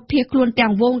ចិត្តរត់ភៀសខ្លួនទាំ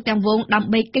ងវងដើម្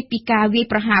បីគេចពីការវាយ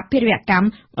ប្រហារភេរវកម្ម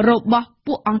របស់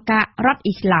ពួកអង្គការរដ្ឋ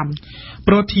អ៊ីស្លាម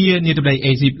ប្រធានាធិបតី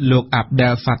អេស៊ីបលោក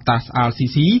Abdel Fattah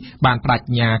al-Sisi បានបដិ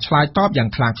ញ្ញាឆ្លើយតបយ៉ាង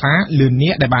ខ្លាំងក្លាលើអ្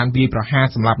នកដែលបានវាយប្រហារ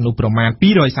សម្លាប់មនុស្សប្រមាណ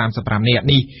235នាក់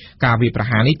នេះការវាយប្រ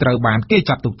ហារនេះត្រូវបានគេ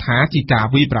ចាត់ទុកថាជាការ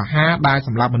វាយប្រហារដែលស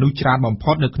ម្លាប់មនុស្សច្រើនបំ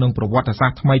ផុតនៅក្នុងប្រវត្តិសា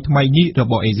ស្ត្រថ្មីនេះរ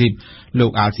បស់អេស៊ីបលោ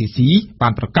ក al-Sisi បា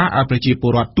នប្រកាសឲ្យប្រជាព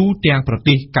លរដ្ឋទូទាំងប្រ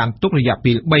ទេសកាន់ទុករយៈ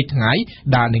ពេល3ថ្ងៃ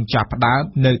ដែលនឹងចាប់ផ្ដើម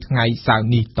នៅថ្ងៃសៅរ៍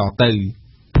នេះត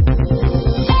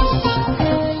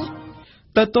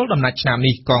ទៅទល់ដំណាច់ឆ្នាំ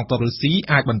នេះកងទ័ពរុស្ស៊ី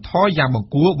អាចបន្ថយយ៉ាងបង្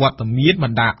គួរវត្តមានប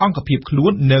ណ្ដាអង្គភាពខ្លួ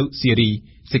ននៅស៊ីរី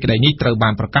សេចក្តីនេះត្រូវបា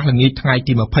នប្រកាសល្ងាចថ្ងៃ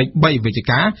ទី23វិច្ឆិ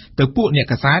កាទៅពួកអ្នក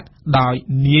កាសែតដោយ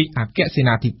នាយអគ្គសេ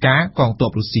នាធិការកងទ័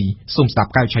ពរុស្ស៊ីសូមស្ដា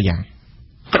ប់កៅឆាយា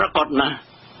ប្រកាសណាស់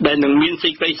ដែលនឹងមានសេ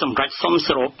ចក្តីសម្រេចសម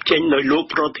ស្របចេញដោយលោក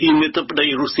ប្រធានាធិបតី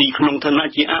រុស្ស៊ីក្នុងឋានៈ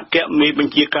ជាអគ្គមេប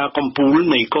ញ្ជាការកំពូល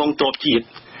នៃកងទ័ពជាតិ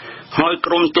ហើយ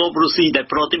ក្រុមទ័ពរុស្ស៊ីដែល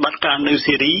ប្រតិបត្តិការនៅ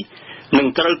ស៊ីរីនឹង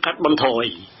ត្រូវកាត់បន្ថយ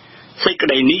សេចក្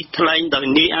តីនេះថ្លែងដោយ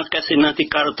នាយអគ្គសេនាធិ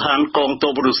ការដ្ឋានកងទ័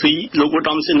ពរុស្ស៊ីលោកឧត្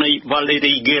តមសេនីយ៍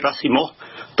Valery Gerasimov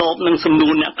តបនឹងសំណួ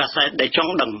រអ្នកកាសែតដែលច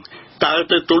ង់ដឹងតើ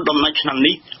ទៅទល់ដំណាច់ឆ្នាំ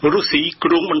នេះរុស្ស៊ីគ្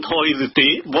រោងបន្ថយឬទេ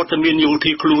វត្តមានយោ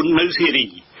ធាខ្លួននៅស៊ីរី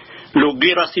លោក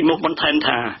Gerasimov បន្ថែម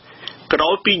ថាក្រោ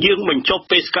យពីយើងបញ្ចប់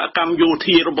បេសកកម្មយោ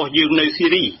ធារបស់យើងនៅស៊ី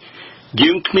រី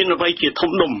យើងគ្មានអ្វីជា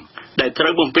ធំដុំដែលត្រូ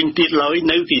វបំពេញទៀតឡើយ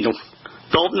នៅទីនោះ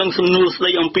តបនឹងសំណួរស្ដី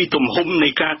អំពីទំហំនៃ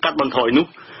ការកាត់បន្ថយនោះ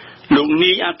លោក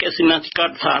នាយអគ្គសេនាធិការ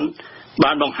ដ្ឋាន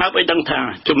បានបង្ហើបឲ្យដឹងថា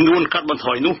ចំនួនកាត់បន្ថ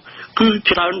យនោះគឺ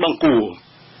ច្រើនបង្គួរ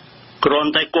គ្រា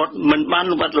ន់តែគាត់មិនបាន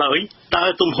លម្អិតឡើយតើ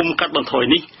ទំហំកាត់បន្ថយ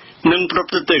នេះនឹងប្រ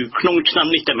ព្រឹត្តទៅក្នុងឆ្នាំ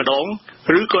នេះតែម្ដង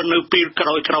ឬក៏នៅពេលក្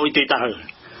រោយៗទេតើ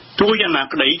ទោះយ៉ាងណា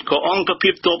ក្តីក៏អង្គភា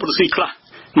ពទ័ពរុស្ស៊ីខ្លះ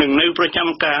នឹងនៅប្រចាំ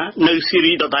ការនៅស៊ី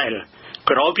រីដដែល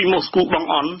ក្រោយពីម៉ូស្គូបង្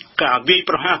អន់ការវាយ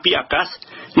ប្រហារពីអាកាស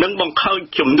និងបង្ខើច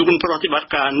ចំនួនប្រតិបត្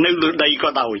តិការនៅលើដីក៏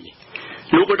ដោយ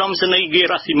លោកឧត្តមសេនីយ៍ហ្គេ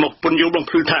រ៉ាស៊ីម៉ូវពន្យល់បំ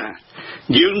ភ្លឺថា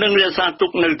យើងនឹងរក្សាទុ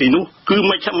កនៅទីនោះគឺ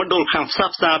មជ្ឈមណ្ឌលខាងផ្សះ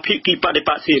ផ្សាភាគីបដិប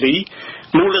ត្តិសេរី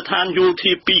មូលដ្ឋានយោ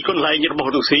ធាពីរកន្លែងរប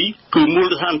ស់រុស្ស៊ីគឺមូល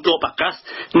ដ្ឋានទ័ពអាកាស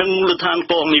និងមូលដ្ឋាន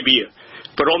កងនាវា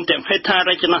ព្រមទាំងហេដ្ឋា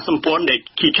រចនាសម្ព័ន្ធដែល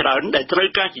ជាច្រើនដែលត្រូវ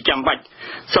ការជាចាំបាច់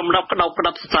សម្រាប់ក្តោបក្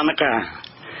តាប់ស្ថានភា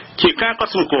ពជាការក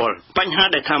ត់សម្គាល់បញ្ហា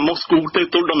ដែលថាម៉ូស្គូទៅ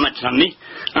ទល់ដំណាច់ឆ្នាំនេះ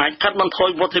អាចកាត់បន្ថយ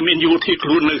វត្តមានយោធាខ្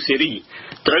លួននៅសេរី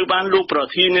ត្រូវបានលោកប្រ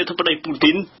ធានាធិបតីពូ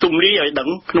ទីនទម្លាយឲ្យដឹង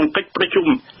ក្នុងកិច្ចប្រជុំ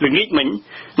ល្ងាចមិញ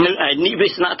នៅឯនិវេ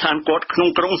សនដ្ឋានគាត់ក្នុង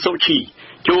ក្រុងសូឈី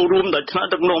ចូលរួមដោយថ្នាក់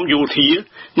ដឹកនាំយោធា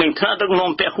និងថ្នាក់ដឹក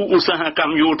នាំពហុឧស្សាហក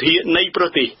ម្មយោធានៃប្រ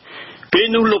ទេសពេល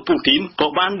នោះលោកពូទីនក៏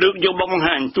បានលើកយកបង្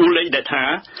ហាញតួលេខដែលថា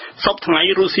សប្តាហ៍ថ្ងៃ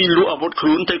រុស្ស៊ីលក់អាវុធខ្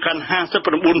លួនទៅកាន់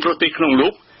59ប្រទេសក្នុងលោ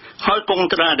កហើយកង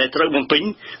ត្រាដែលត្រូវបំពេញ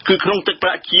គឺក្នុងទឹកប្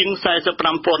រាក់ជាង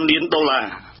$45,000 លាន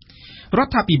រ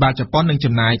ដ្ឋាភិបាលជប៉ុននឹង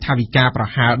ចំណាយថវិកាប្រ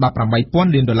ហែល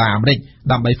$18,000 លានអាមេរិក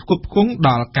ដើម្បីផ្គត់ផ្គង់ដ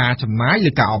ល់ការចំណាយ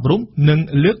លើការអប់រំនិង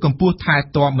លើកកម្ពស់ថែ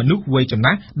ទាំមនុស្សវ័យចំ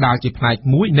ណាស់ដែលជាផ្នែក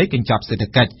មួយនៃកញ្ចប់សេដ្ឋ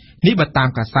កិច្ចនេះបើតាម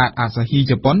កាសែតអាសាហ៊ី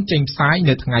ជប៉ុនចេញផ្សាយ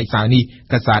នៅថ្ងៃសៅរ៍នេះ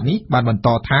កាសែតនេះបានបន្ត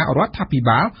ថារដ្ឋាភិ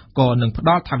បាលក៏នឹងផ្ដ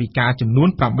ល់ថវិកាចំនួន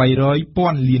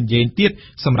$800,000 លានយេនទៀត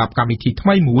សម្រាប់កម្មវិធីថ្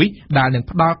មីមួយដែលនឹង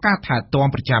ផ្ដល់ការថែទាំ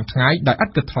ប្រចាំថ្ងៃដោយឥត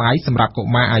គិតថ្លៃសម្រាប់កុ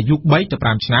មារអាយុ3ទៅ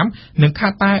5ឆ្នាំនិង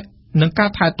ការ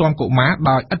ថែទាំកុមារ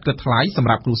ដោយឥតគិតថ្លៃសម្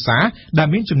រាប់គ្រួសារដែល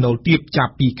មានចំណូលទាបចា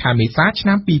ប់ពីខែមេសាឆ្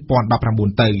នាំ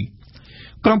2019ទៅ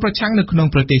ក្រុមប្រឆាំងនៅក្នុង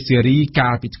ប្រទេសសេរីកា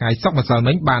លពីថ្ងៃសុក្រម្សិល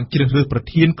មិញបានជ្រើសរើសប្រ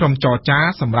ធានក្រុមចរចា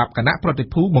សម្រាប់គណៈប្រតិ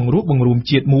ភូបង្រួបបង្រួម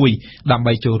ជាតិមួយដើម្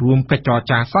បីចូលរួមកិច្ចចរ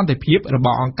ចាសន្តិភាពរប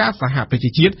ស់អង្គការសហប្រ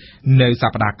ជាជាតិនៅស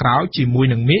ប្តាហ៍ក្រោយជាមួយ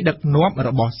នឹងមេដឹកនាំរ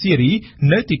បស់សេរី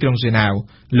នៅទីក្រុងហ្សឺណែវ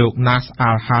លោក Nas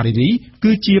al-Hariri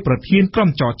គឺជាប្រធានក្រុម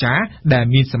ចរចាដែល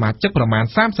មានសមាជិកប្រមាណ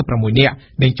36នាក់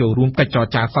នឹងចូលរួមកិច្ចចរ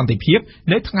ចាសន្តិភាព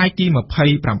នៅថ្ងៃទី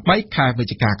28ខែវិ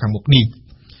ច្ឆិកាខាងមុខនេះ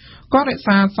ក៏រក្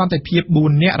សាសន្តិភាព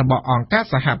4នាក់របស់អង្គការ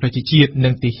សហប្រជាជាតិនិ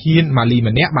ងទាហានម៉ាលី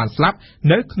ម្នាក់បានស្លាប់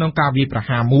នៅក្នុងការវាយប្រ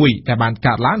ហារមួយដែលបាន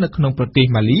កើតឡើងនៅក្នុងប្រទេស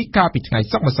ម៉ាលីកាលពីថ្ងៃ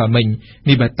សុក្រម្សិលមិញ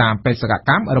នេះបើតាមបេសកក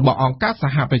ម្មរបស់អង្គការស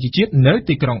ហប្រជាជាតិនៅ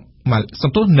ទីក្រុង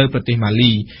នៅប្រទេសម៉ា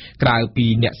លីក្រៅពី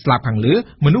អ្នកស្លាប់ខាងលើ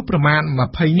មនុស្សប្រមាណ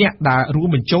20នាក់ដែលរួម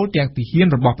បញ្ចូលទាំងទាហាន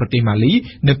របស់ប្រទេសម៉ាលី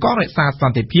និងក៏រក្សាស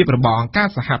ន្តិភាពរបស់អង្គការ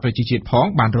សហប្រជាជាតិផង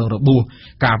បានរងរបួស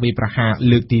ការវាយប្រហារ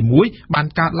លើកទី1បាន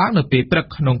កើតឡើងនៅពេលព្រឹក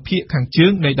ក្នុងភាគខាងជើ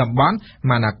ងនៃតំបន់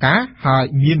ម៉ាណាកាហើយ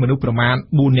មានមនុស្សប្រមាណ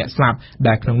4នាក់ស្លាប់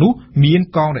ដែលក្នុងនោះមាន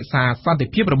កងរក្សាសន្តិ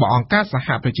ភាពរបស់អង្គការសហ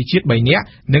ប្រជាជាតិ3នាក់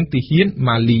និងទាហាន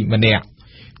ម៉ាលីម្នាក់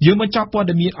យើងបញ្ចប់ព័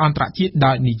ត៌មានអន្តរជាតិ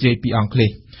ដោយនិយាយពីអង់គ្លេ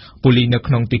សប៉ូលីសនៅ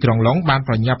ក្នុងទីក្រុងឡុងបាន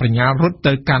ប្រញាប់ប្រញាល់រត់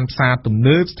ទៅកាន់ផ្សារទំ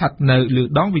នើបស្ថិតនៅលើ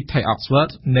ដងវិថី Oxford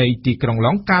នៃទីក្រុង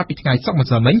ឡុងកាលពីថ្ងៃសុក្រម្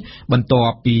សិលមិញបន្ទា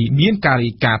ប់ពីមានការ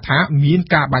រាយការណ៍ថាមាន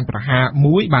ការបាញ់ប្រហារ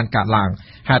មួយបានកើតឡើង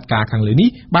ហេតុការណ៍ខាងលើនេះ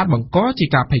បានបង្កជា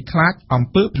ការភ័យខ្លាចអំ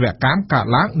ពើប្រតិកម្មកើត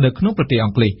ឡើងនៅក្នុងប្រទេសអ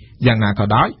ង់គ្លេសយ៉ាងណាក៏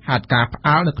ដោយហេតុការណ៍ផ្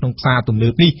អើលនៅក្នុងផ្សារទំនើ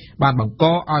បនេះបានបង្ក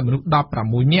ឲ្យមនុស្ស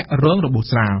16នាក់រងរបួស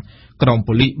ស្រាលក្រុម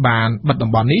ប៉ូលីសបានបិទតំ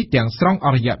បន់នេះទាំងស្រុងអ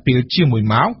ស់រយៈពេលជា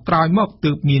1ម៉ោងក្រោយមក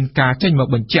ទើបមានការចេញមក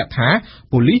បញ្ជាក់ថា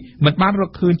ប៉ូលីសមិនបានរក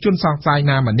ឃើញជនសង្ស័យ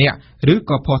ណាម្នាក់ឬ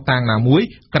ក៏ភស្តុតាងណាមួយ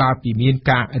ក្រៅពីមាន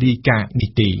ការរាយការណ៍នេះ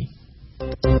ទេ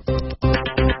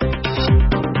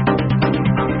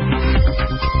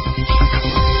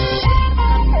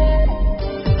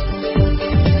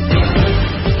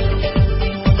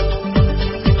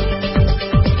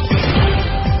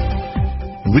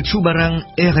វិទ្យុបារាំង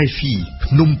RFI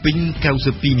ភ្នំពេញ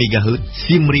92 MHz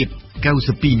សៀមរាប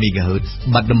92 MHz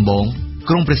បាត់ដំបង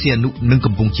ក្រុងព្រះសីហនុនិង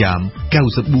កំពង់ចាម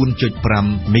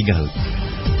 94.5 MHz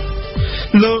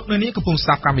លោកនៅនេះកំពុងស្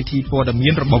ដាប់កម្មវិធីព័ត៌មា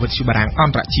នរបស់វិទ្យុបារាំងអ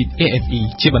ន្តរជាតិ AFE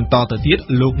ជាបន្តទៅទៀត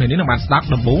លោកនៅនេះនឹងបានស្ដាប់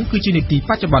ដំបូងគឺជានីតិ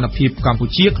បច្ចុប្បន្នភាពកម្ពុ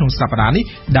ជាក្នុងសប្តាហ៍នេះ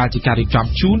ដែលជាការរៀបចំ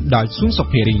ជូនដោយស៊ុនសុ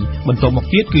ភារីបន្តមក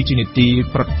ទៀតគឺជានីតិ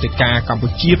ព្រឹត្តិការណ៍កម្ពុ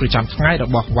ជាប្រចាំថ្ងៃរ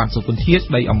បស់វ៉ាន់សុគន្ធាស្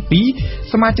ដីអំពី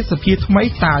សមាជិកសភាថ្មី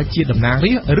តើជាតំណាង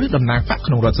រាស្ត្រឬតំណាងបក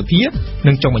ក្នុងរដ្ឋសភា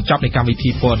និងចុងបញ្ចប់នៃកម្មវិធី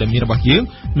ព័ត៌មានរបស់យើង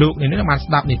លោកនៅនេះនឹងបាន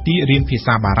ស្ដាប់នីតិរៀនភា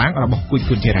សាបារាំងរបស់គូច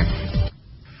គុនជារ៉ា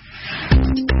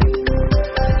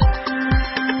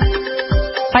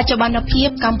បច្ចុប្បន្នភាព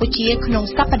កម្ពុជាក្នុង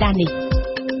សប្តាហ៍នេះ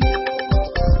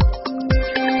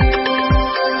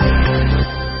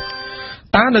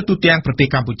តើនៅទូទាំងប្រទេស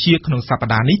កម្ពុជាក្នុងសប្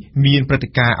តាហ៍នេះមានព្រឹត្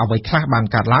តិការណ៍អ្វីខ្លះបាន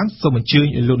កើតឡើងសូមអញ្ជើញ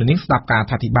លោកនាងស្ដាប់ការអ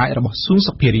ធិប្បាយរបស់ស៊ុន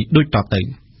សុភារីដូចតទៅ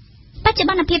បច្ចុប្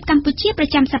បន្នភាពកម្ពុជាប្រ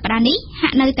ចាំសប្តាហ៍នេះហា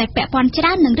ក់នៅតែពាក់ព័ន្ធច្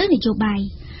រើននឹងរឿងនយោបាយ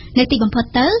នៅទីបំផុត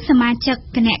ទៅសមាជិក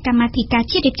គណៈកម្មាធិការ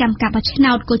ជាតិរៀបចំការបោះឆ្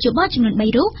នោតកោជបចំនួន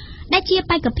3រូបដែលជា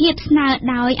បេក្ខភាពស្នើ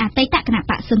ដោយអតីតគណៈ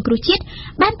បកសង្គ្រោះជាតិ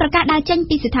បានប្រកាសដើរចេញ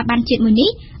ពីស្ថាប័នជាតិមួយនេះ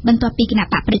បន្ទាប់ពីគណៈ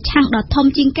បកប្រឆាំងដ៏ធំ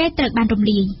ជាងគេត្រូវបានរំ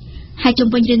លាយហើយជុំ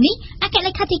វិញរឿងនេះអគ្គ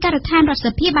លេខាធិការដ្ឋានរដ្ឋស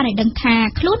ភាបានឲ្យដឹងថា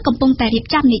ខ្លួនកំពុងតែរៀប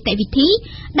ចំនីតិវិធី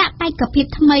ដាក់បេក្ខភាព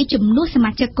ថ្មីជំនួសស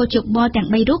មាជិកកោជបទាំង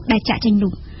3រូបដែលចាក់ចេញ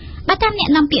នោះបើតាមអ្នក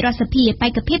នាំពាក្យរដ្ឋសភាបេ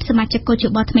ក្ខភាពសមាជិកកោជ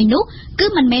បថ្មីនោះគឺ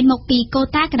មិនមែនមកពីកូ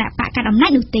តាគណៈបកកណ្ដាលអំណា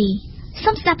ចនោះទេ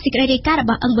សូមស្ដាប់សេចក្តីរាយការណ៍រ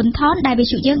បស់អង្គប៊ុនថនដែលវិ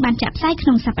ទ្យុយើងបានចាក់ផ្សាយក្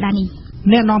នុងសប្តាហ៍នេះ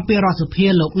អ្នកនាំពាក្យរដ្ឋសភា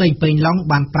លោកលេងពេញឡុង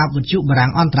បានប្រាប់វិទ្យុបារាំ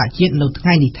ងអន្តរជាតិនៅថ្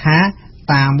ងៃនេះថា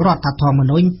តាមរដ្ឋធម្ម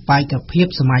នុញ្ញបេក្ខភាព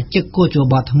សមាជិកកោជ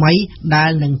បថ្មីដែ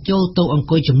លនឹងចូលទៅអង្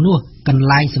គុយជំនួសកន្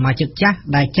លែងសមាជិកចាស់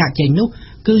ដែលចាក់ចេញនោះ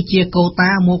គឺជាកូតា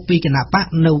មកពីគណៈបក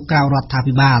នៅក្រៅរដ្ឋា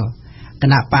ភិបាលគ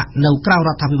ណៈបកនៅក្រៅរ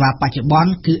ដ្ឋាភិបាលបច្ចុប្បន្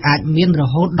នគឺអាចមានរ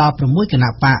ហូតដល់6គណៈ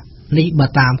បកនេះបើ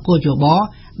តាមកោជប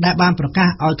ដែលបានប្រកាស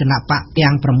ឲ្យគណៈបក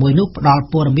ទាំង6នោះផ្ដល់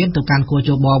ព័ត៌មានទៅកាន់កោជ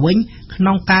បវិញក្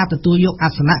នុងការទទួលយកអា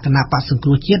សនៈគណៈបកសង្គ្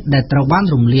រោះជាតិដែលត្រូវបាន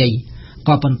រំលាយ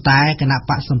ក៏ប៉ុន្តែគណៈ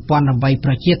បកសម្ព័ន្ធដើម្បី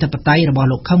ប្រជាធិបតេយ្យរបស់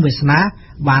លោកខឹមវាសនា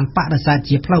បានបដិសេធ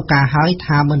ជាផ្លូវការហើយ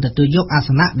ថាមិនទទួលយកអាស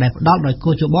នៈដែលផ្ដល់ដោយ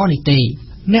កោជបនេះទេ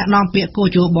អ្នកនាំពាក្យកោ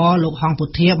ជបលោកហងពុ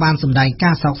ធាបានសម្ដែង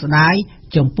ការសោកស្ដាយ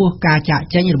ចំពោះការចាក់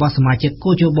ចេញរបស់សមាជិក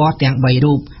កោជបទាំង3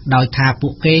រូបដោយថាពួ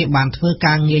កគេបានធ្វើ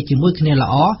ការងារជាមួយគ្នាល្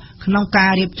អក្នុងកា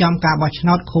ររៀបចំការបោះឆ្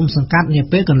នោតឃុំសង្កាត់នា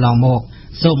ពេលកន្លងមក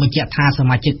សូមបញ្ជាក់ថាស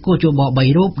មាជិកកោជប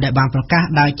3រូបដែលបានប្រកាស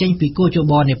ដើរចេញពីកោជ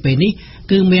បនាពេលនេះ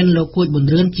គឺមានលោកគួចប៊ុន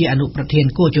រឿនជាអនុប្រធាន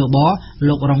កោជប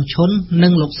លោករងឈុននិ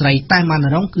ងលោកស្រីតែម៉ាន់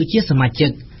រងគឺជាសមាជិ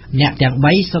កអ្នកទាំង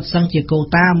3សុទ្ធសឹងជាកូ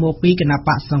តាមកពីគណៈប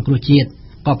កសង្គ្រោះជាតិ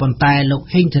ក៏ប៉ុន្តែលោក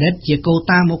ហេងធរិតជាកូ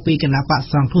តាមកពីគណៈបក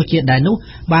សង្គ្រោះជាតិដែរនោះ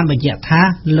បានបញ្ជាក់ថា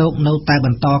លោកនៅតែប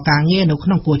ន្តការងារនៅក្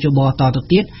នុងកោជបតទៅ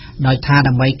ទៀតដោយថា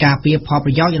ដើម្បីការពារផលប្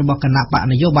រយោជន៍របស់គណៈបក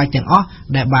នយោបាយទាំងអស់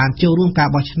ដែលបានចូលរួមការ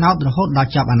បោះឆ្នោតរហូតដល់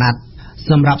ចប់អាណត្តិ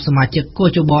សម្រាប់សមាជិកកោ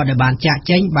ជបដែលបានចាក់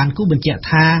ចេញបានគូបញ្ជាក់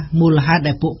ថាមូលហេតុ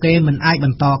ដែលពួកគេមិនអាចប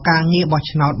ន្តការងារបោះ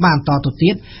ឆ្នោតបានតទៅ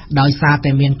ទៀតដោយសារតែ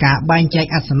មានការបែងចែក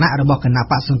អាសនៈរបស់គណៈ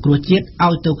បកសង្គ្រោះជាតិ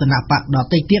ឲ្យទៅគណៈបកដ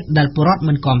ទៃទៀតដែលពលរដ្ឋ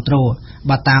មិនគាំទ្រ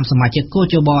បើតាមសមាជិកកោ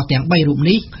ជបទាំង3រូប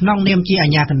នេះក្នុងនាមជាអា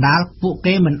ជ្ញាកណ្ដាលពួក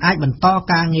គេមិនអាចបន្ត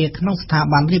ការងារក្នុងស្ថា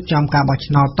ប័នរៀបចំការបោះ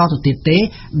ឆ្នោតតទៅទៀតទេ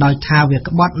ដោយថាវា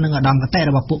ក្បត់នឹងឧត្តមគតិ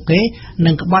របស់ពួកគេ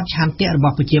និងក្បត់ឆន្ទៈរប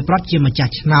ស់ប្រជាប្រដ្ឋជាម្ចា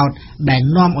ស់ឆ្នោតដែល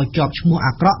នាំឲ្យជាប់ឈ្មោះ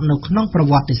អាក្រក់នៅក្នុងប្រ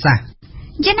វត្តិសាស្ត្រ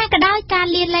យ៉ាងណាក៏ដោយការ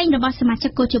លាលែងរបស់សមាជិ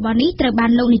កកោជបនេះត្រូវបា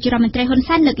នលោកនាយរដ្ឋមន្ត្រីហ៊ុន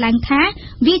សែនលើកឡើងថា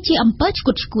វាជាអំពើឆ្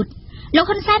កួតឆ្កួតលោក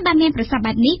ហ៊ុនសែនបានមានប្រសាសន៍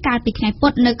បែបនេះកាលពីថ្ងៃពុ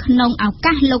ធនៅក្នុងឱ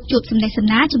កាសលោកជួបសម្ដែងស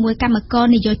ម្ដាជាមួយគណៈកម្មការ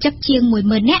នយោជិកជាង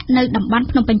 10,000 នាក់នៅតំបន់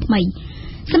ភ្នំពេញថ្មី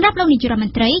សម្រាប់លោកនាយរដ្ឋម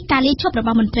ន្ត្រីការលាឈប់រប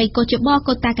ស់មន្ត្រីកោជប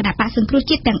កូតាគណៈបកសង្គ្រោះ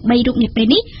ជាតិទាំង3រូបនាពេល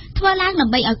នេះធ្វើឡើងដើ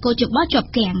ម្បីឲ្យកោជបជាប់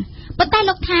គាំងប៉ុន្តែ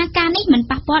លោកថាការនេះមិន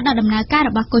ប៉ះពាល់ដល់ដំណើរការរ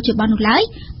បស់កោជបនោះឡើយ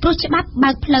ព្រោះច្បាប់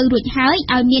បើកផ្លូវរួចហើយ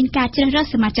ឲ្យមានការជ្រើសរើស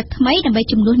សមាជិកថ្មីដើម្បី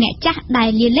ជំនួសអ្នកចាស់ដែល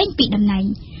លាលែងពីតំណែង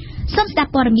សូមស្ដា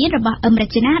ប់ព័ត៌មានរបស់អឹមរ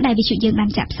ចនាដែលវិទ្យុយើងបាន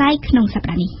ចាក់ផ្សាយក្នុងសប្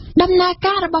តាហ៍នេះដំណើរ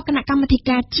ការរបស់គណៈកម្មាធិ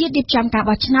ការជាតិរៀបចំការ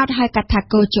បោះឆ្នោតហៅកាត់ថា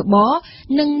កោជប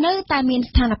នឹងនៅតែមាន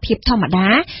ស្ថានភាពធម្មតា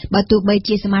បើទោះបី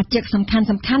ជាសមាជិកសំខា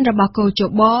ន់ៗរបស់កោជ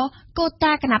បកូ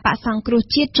តាគណៈបកសង្គ្រោះ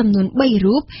ជាតិចំនួន3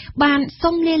រូបបាន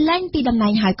សុំលាលែងពីតំណែ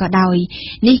ងហើយក៏ដោយ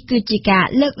នេះគឺជាការ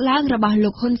លើកឡើងរបស់លោ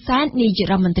កហ៊ុនសែននាយក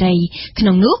រដ្ឋមន្ត្រីក្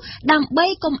នុងនោះដើម្បី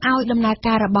កុំឲ្យដំណើរ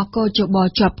ការរបស់កោជប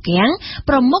ជាប់គាំង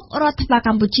ប្រមុខរដ្ឋបាលក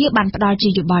ម្ពុជាបានផ្ដល់ជា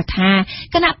យោបល់ថា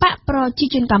គណៈបកប្រជា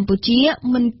ជនកម្ពុជា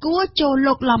មិនគួរចូល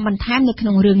លោកលំបន្ថែមនៅក្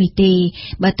នុងរឿងនេះទេ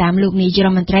បើតាមលោកនាយរ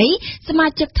ដ្ឋមន្ត្រីសមា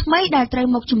ជិកថ្មីដែលត្រូវ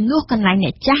មកជំនួសកន្លែងអ្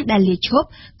នកចាស់ដែលលាឈប់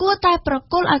គួរតែប្រ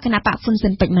គល់ឲ្យគណៈបកហ៊ុនស៊ិ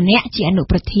នពេជ្រម្នាក់ជាអនុ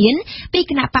ប្រធានពី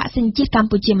គណៈបកសញ្ជាតិកម្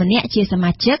ពុជាម្នាក់ជាស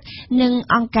មាជិកនិង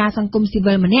អង្គការសង្គមស៊ី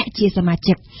វិលម្នាក់ជាសមា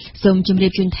ជិកសូមជម្រា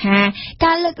បជូនថា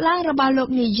ការលើកឡើងរបស់លោក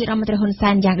នាយរដ្ឋមន្ត្រីហ៊ុនសែ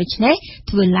នយ៉ាងដូចនេះ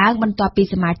ធ្វើឡើងបន្ទាប់ពី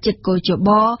សមាជិកកោជប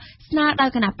ស្នើដ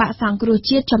ល់គណៈបកសង្គ្រោះ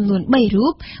ជាតិចំនួន3រូ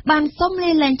បបានសុំ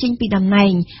លាលែងចេញពីតំណែ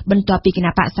ងបន្ទាប់ពីគ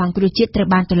ណៈបកសង្គ្រោះជាតិត្រូវ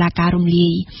បានតុលាការរំលា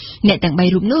យអ្នកទាំង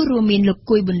3រូបនោះរួមមានលោក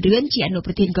គួយប៊ុនរឿនជាអនុ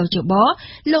ប្រធានកោជប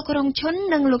លោករងឈុន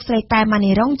និងលោកស្រីតែម៉ា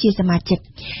នីរងជាសមាជិក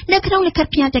នៅក្នុងលិខិត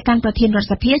ផ្ញើទៅកាន់ប្រធានរដ្ឋ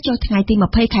សភាចុះថ្ងៃទី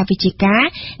20ខែវិច្ឆិកា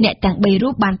អ្នកទាំង3រូ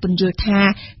បបានពន្យល់ថា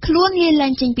ខ្លួនលាលែ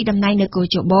ងចេញពីតំណែងនៅកោ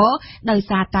ជបដោយ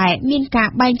សារតែមានការ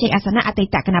បែងចែកអាសនៈអតី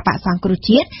តគណៈបកសង្គ្រោះ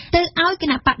ជាតិទៅឲ្យគ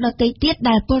ណៈបកដទៃទៀត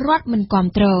ដែលពលរដ្ឋមិនគាំ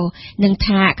ទ្រនឹង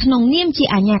ថាក្នុងនាមជា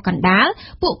អាជ្ញាកណ្ដាល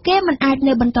ពួកគេមិនអាច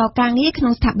នៅបន្តការងារក្នុ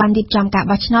ងស្ថាប័នរៀបចំការ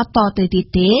បោះឆ្នោតតទៅទៀត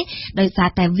ទេ គេដោយសារ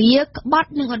តែវាក្បត់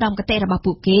នឹងឧត្តមគតិរបស់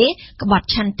ពួកគេក្បត់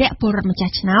ឆន្ទៈពលរដ្ឋម្ចា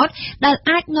ស់ឆ្នោតដែល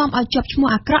អាចនាំឲ្យជាប់ឈ្មោះ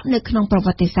អាក្រក់នៅក្នុងប្រវ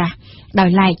ត្តិសាស្ត្រដោយ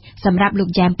ឡែកសម្រាប់លោក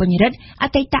យ៉ែមពញ្ញរិទ្ធអ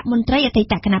តីតមន្ត្រីអតី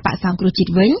តគណៈបក្សសង្គ្រោះជា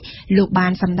តិវិញលោកបា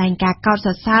នសម្ដែងការកោតស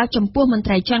រសើរចំពោះមន្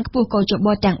ត្រីជាន់ខ្ពស់កោជប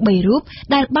ទាំង3រូប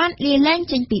ដែលបានលាលែង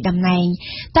ចេញពីតំណែង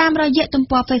តាមរយៈទំ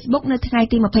ព័រ Facebook នៅថ្ងៃ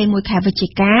ទី21ខែវិច្ឆិ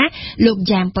កាលោក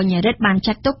យ៉ែមពញ្ញរិទ្ធបាន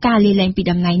ចាត់ទុកការលាលែងពី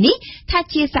តំណែងនេះថា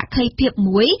ជាសក្ខីភាព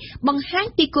មួយបង្ហាញ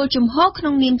ពីគោលជំហរក្នុ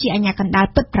ងនាមជាអាជ្ញាកណ្ដាល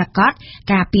ពិតប្រាកដ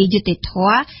ការពារយុត្តិធ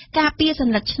ម៌ការពារស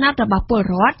ញ្ញាឆ្នោតរបស់ពល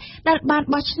រដ្ឋដែលបាន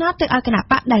បោះឆ្នោតទៅឲ្យគណៈ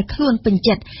បកដែលខ្លួនពេញ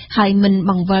ចិត្តហើយមិន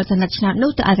បង្វិលសញ្ញាឆ្នោត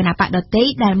នោះទៅឲ្យគណៈបកដទៃ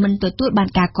ដែលមិនទទួលបាន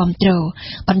ការគ្រប់គ្រង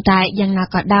ប៉ុន្តែយ៉ាងណា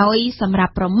ក៏ដោយសម្រា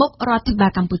ប់ប្រមុខរដ្ឋាភិបា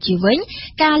លកម្ពុជាវិញ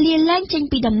ការលាលែងចេញ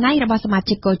ពីតំណែងរបស់សមា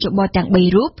ជិកកោជបទាំង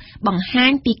3រូបបង្ហា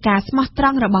ញពីការស្មោះត្រ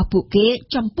ង់របស់ពួកគេ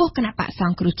ចំពោះគណៈបក្សស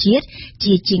ង្គ្រោះជាតិ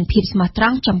ជាជាងភាពស្មោះត្រ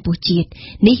ង់ចំពោះជាតិ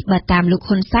នេះបើតាមលោក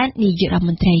ហ៊ុនសែននាយករដ្ឋម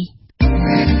ន្ត្រី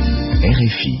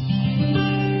RFI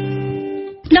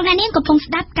លោកអ្នកនាងកំពុង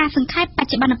ស្ដាប់ការសង្ខេបបច្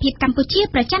ចុប្បន្នភាពកម្ពុជា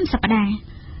ប្រចាំសប្ដាហ៍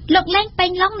លោកលេងពេញ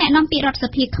ឡុងអ្នកនាំពាក្យរដ្ឋស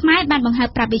ភាខ្មែរបានបង្ហើប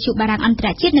ប្រាប់វិទ្យុបារាំងអន្តរ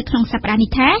ជាតិនៅក្នុងសប្ដាហ៍នេះ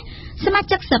ថាសមា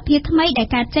ជិកសភាថ្មីដែល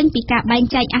កើតចេញពីការបែង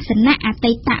ចែកអាសនៈអ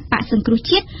តីតបក្សសង្គ្រោះ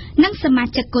ជាតិនិងសមា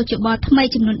ជិកកោជបថ្មី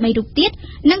ចំនួន3រូបទៀត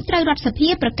នឹងត្រូវរដ្ឋសភា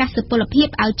ប្រកាសសុពលភាព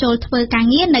ឲ្យចូលធ្វើការ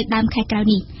ងារនៅដើមខែក្រោយ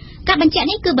នេះការបញ្ជាក់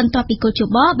នេះគឺបន្ទាប់ពីកោជ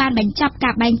បបានបញ្ចប់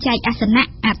ការបែងចែកអាសនៈ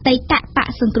អតីតប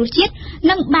ក្សសង្គ្រោះជាតិ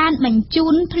និងបានបញ្ជូ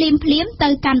នភ្លាមទៅ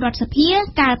កាន់រដ្ឋសភា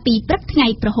កាលពីព្រឹកថ្ងៃ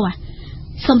ប្រហ័ស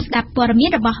សូមស្ដាប់ព័ត៌មាន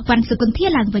របស់វ៉ាន់សុគន្ធា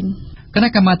ឡើងវិញគណៈ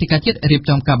កម្មាធិការជាតិរៀប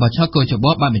ចំការបោះឆ្នោតកោជប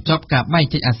បានបញ្ចប់ការបែង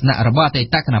ចែកអាសនៈរបស់អតី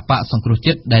តគណៈបកសង្គ្រោះ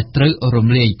ជាតិដែលត្រូវរំ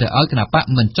លាយទៅឲ្យគណៈបក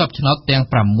មិនជាប់ឆ្នោតទាំង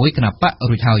6គណៈបក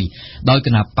រួចហើយដោយគ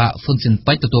ណៈបកហ៊ុនស៊ិន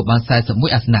ប៉ិចទទួលបាន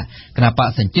41អាសនៈគណៈបក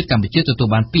សញ្ជាតិកម្ពុជាទទួល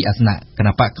បាន2អាសនៈគ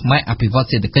ណៈបកខ្មែរអភិវឌ្ឍ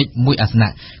សេដ្ឋកិច្ច1អាសនៈ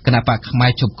គណៈបកខ្មែ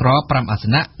រជប់ក្រ5អាស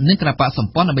នៈនិងគណៈបកស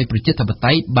ម្ព័ន្ធដើម្បីប្រជាធិប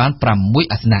តេយ្យបាន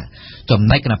6អាសនៈចំ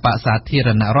ណែកគណៈបកសាធារ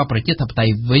ណរដ្ឋប្រជាធិបតេយ្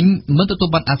យវិញមិនទទួល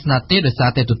បានអាសនៈទេដោយសារ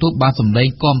តែទទួលបានសម្លេង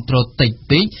គាំទ្រតិច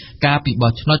ពេកការពី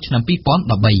បោះឆ្នោតឆ្នាំ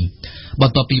2013ប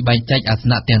ន្ទាប់ពីបែងចែកអាស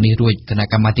នៈទាំងនេះរួចគណៈ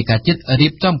កម្មាធិការជាតិរៀ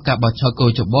បចំការបោះឆ្នោតកោ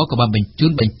ជបក៏បានបញ្ជូ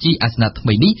នបញ្ជីអាសនៈថ្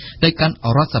មីនេះទៅកាន់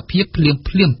រដ្ឋសភាភ្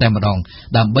លាមតែម្ដង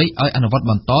ដើម្បីឲ្យអនុវត្ត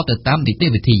បន្តទៅតាមនីតិ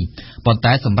វិធីប៉ុន្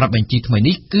តែសម្រាប់បញ្ជីថ្មី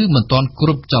នេះគឺមិនទាន់គ្រ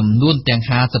ប់ចំនួនទាំង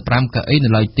55កៅអីនៅ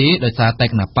ឡើយទេដោយសារតែ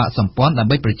គណៈបកសម្ព័ន្ធដើ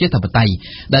ម្បីប្រជាធិបតេយ្យ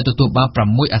ដែលទទួលបាន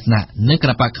6អាសនៈនិងគ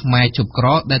ណៈបកខ្មែរជប់ក្រ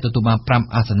ដែលទទួលបាន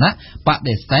5អាសនៈប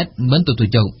ដិសេធមិនទទួល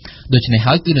យកដូច្នេះ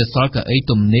ហើយគឺនៅសល់កៅអី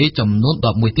ទំនេរចំនួន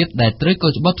11ទៀតដែលត្រូវកោ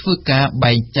ជបធ្វើការ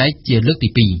បែងចែកជាលើកទី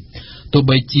2ទោះ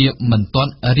បីជាមិនទា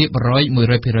ន់រៀបរយ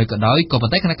 100% ក៏ដោយក៏ប៉ុ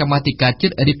ន្តែគណៈកម្មាធិការជា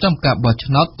តិរៀបចំការបោះ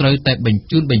ឆ្នោតត្រូវតែបញ្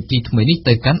ជូនបញ្ជីថ្មីនេះ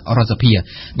ទៅកាន់រដ្ឋសភា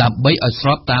ដើម្បីឲ្យស្រ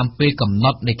បតាមពេលកំណ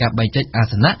ត់នៃការបែងចែកអា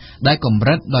សនៈដែលកម្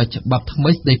រិតដោយច្បាប់ថ្មី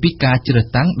ស្តីពីការជ្រើស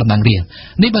តាំងតំណាងរាស្ត្រ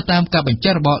នេះបើតាមការបញ្ជា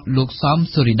ក់របស់លោកសំ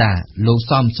សូរី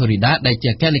ដាដែលជា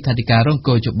អគ្គលេខាធិការរង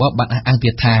កោជបបានអះអាងទៀ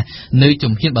តថានៅ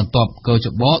ជំហានបន្ទាប់កោជ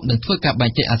បនឹងធ្វើការបែ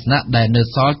ងចែកអាសនៈដែលនៅ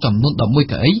សល់ចំនួន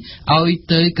11កៅអីឲ្យ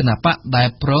ទៅគណៈបកដែល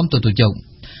ព្រមទទួលយក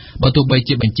បើទោះបី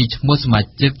ជាបញ្ជីឈ្មោះសមា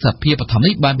ជិកសភាបឋម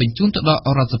នេះបានបញ្ជូនទៅដល់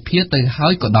រដ្ឋសភាទៅហើ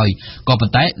យក៏ដោយក៏ប៉ុ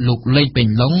ន្តែលោកលេងពេញ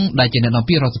ឡុងដែលជាអ្នកនាំ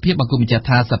ពាក្យរដ្ឋសភាបានគូបញ្ជាក់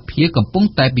ថាសភាកំពុង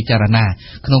តែពិចារណា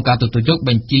ក្នុងការទទួលយក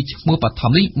បញ្ជីឈ្មោះបឋ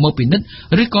មនេះមកពិនិត្យ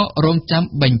ឬក៏រងចាំ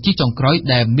បញ្ជីចុងក្រោយ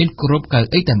ដែលមានគ្រប់កៅ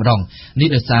អីតែម្ដងនេះ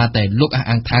ដោយសារតែលោកអះ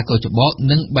អាងថាកោជប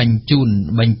នឹងបញ្ជូន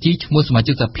បញ្ជីឈ្មោះសមា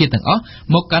ជិកសភាទាំងអស់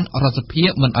មកកាន់រដ្ឋសភា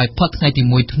មិនឲ្យផុតថ្ងៃទី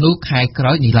1ធ្នូខែក្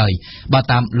រោយនេះឡើយបើ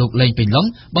តាមលោកលេងពេញឡុង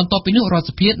បន្ទាប់ពីនោះរដ្ឋ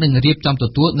សភានឹងរៀបចំទ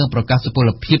ទួលនិងប្រកាសសុពល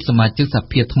ភាពសមាជិកស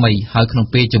ភាថ្មីហើយក្នុង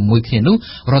ពេលជាមួយគ្នានោះ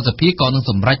រដ្ឋសភាក៏នឹង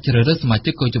សម្រេចជ្រើសរើសសមា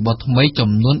ជិកកោជបថ្មីចំ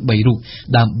នួន3រូប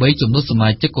ដើម្បីជំនួសសមា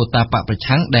ជិកកោតាបកប្រ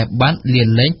ឆាំងដែលបានលា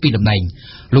លែងពីតំណែង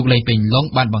លោកលេងពេញឡុង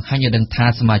បានបង្ហាញឲ្យដឹងថា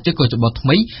សមាជិកកោជបថ្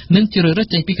មីនឹងជ្រើសរើស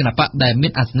ចេញពីគណៈបកដែលមា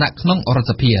នអាសនៈក្នុងរដ្ឋ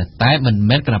សភាតែមិន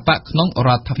មែនគណៈបកក្នុងរ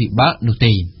ដ្ឋាភិបាលនោះ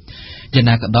ទេយ៉ាង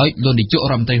ណាក៏ដោយលោកនាយក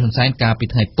រដ្ឋមន្ត្រីហ៊ុនសែនកាលពី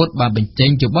ថ្ងៃពុធបានបញ្ចេញ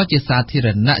យោបល់ជាសាធារ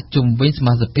ណៈជុំវិញស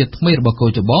មាជិកថ្មីរបស់កោ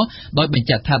ជបដោយបញ្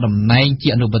ជាក់ថាតំណែងជា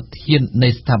អនុប្រធាននៃ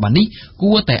ស្ថាប័ននេះ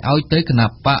គួរតែឲ្យទៅគណៈ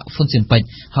បកហ៊ុនស៊ិនប៉ិច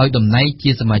ហើយតំណែង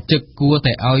ជាសមាជិកគួរ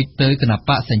តែឲ្យទៅគណៈប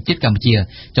កសញ្ជាតិកម្ពុជា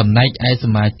ចំណែកឯស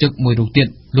មាជិកមួយរូបទៀត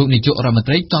លោកនាយករដ្ឋមន្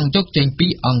ត្រីចង់យកចេញពី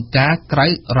អង្គការក្រៅ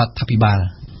រដ្ឋាភិបាល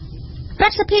រ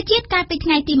ដ្ឋសភាជាតិកាលពីថ្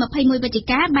ងៃទី21វិច្ឆិ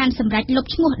កាបានសម្រេចលុប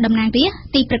ឈ្មោះតំណាងរាស្ត្រ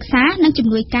ទីប្រឹក្សានិងជំ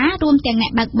នួយការរួមទាំងអ្ន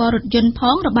កបើកបររថយន្តផ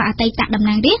ងរបស់អតីតតំ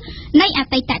ណាងរាស្ត្រនៃអ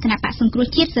តីតគណៈបក្សសង្គ្រោះ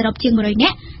ជាតិសរុបជាង100នា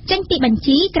ក់ចេញពីបញ្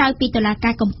ជីក្រោយពីតុលា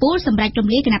ការកំពូលសម្រេចរំ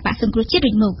លាយគណៈបក្សសង្គ្រោះជាតិ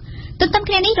រួចមកទន្ទឹម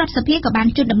គ្នានេះរដ្ឋសភាក៏បាន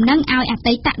ជូនដំណឹងឲ្យអ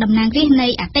តីតតំណាងរាស្ត្រនៃ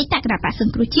អតីតគណៈបក្សស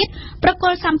ង្គ្រោះជាតិប្រគ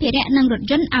ល់សម្ភារៈនិងរថ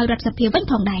យន្តឲ្យរដ្ឋសភាវិញ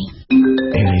ផងដែរ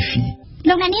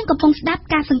លោកអ្នកនាងកំពុងស្ដាប់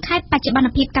ការសង្ខេបបច្ចុប្បន្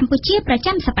នភាពកម្ពុជាប្រ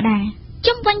ចាំសប្ដាហ៍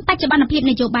ជំវិញបច្ចុប្បន្នភាព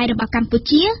នយោបាយរបស់កម្ពុ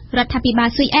ជារដ្ឋាភិបាល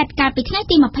ស៊ុយអែតកាលពីថ្ងៃ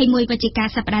ទី21វិច្ឆិកា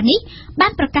សប្តាហ៍នេះបា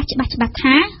នប្រកាសច្បាស់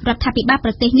ថារដ្ឋាភិបាលប្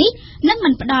រទេសនេះនឹងមិ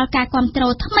នផ្ដល់ការគាំទ្រ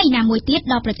ថ្មីណាមួយទៀត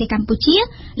ដល់ប្រទេសកម្ពុជា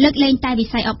លើកលែងតែវិ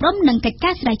ស័យអប់រំនិងកិច្ច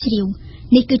ការស្រាវជ្រាវ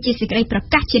នេះគឺជាសេចក្តីប្រ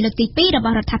កាសជាលើកទី2រប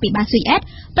ស់រដ្ឋាភិបាលស៊ុយអែត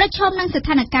ប្រឈមនឹងស្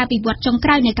ថានភាពវិវត្តចុងក្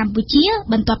រោយនៅកម្ពុជា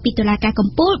បន្ទាប់ពីតុលាការកំ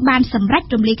ពូលបានសម្រេច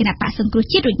រំលាយគណៈបក្សសង្គ្រោះ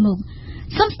ជាតិរួចមក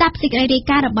សូមស្ដាប់សេចក្តីរាយ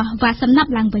ការណ៍របស់វ៉ាសំណាប់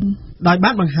ឡើងវិញដោយ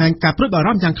បានបង្ហាញការព្រួយបារ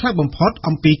ម្ភយ៉ាងខ្លាំងបំផុត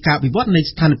អំពីការវិវត្តនៃ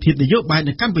ស្ថានភាពនយោបាយ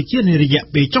នៅកម្ពុជានារយៈ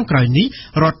ពេលចុងក្រោយនេះ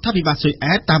រដ្ឋាភិបាលស៊ុយ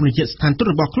អែតតាមរយៈស្ថានទូត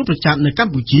របស់ខ្លួនប្រចាំនៅក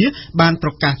ម្ពុជាបានប្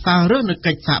រកាសសាររើនៅ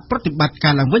កិច្ចសហប្រតិបត្តិកា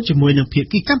រឡើងវិញជាមួយនឹងភា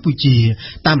គីកម្ពុជា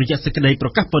តាមរយៈសេចក្តីប្រ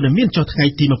កាសព័ត៌មានចុះថ្ងៃ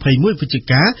ទី21វិច្ឆិ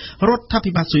ការដ្ឋា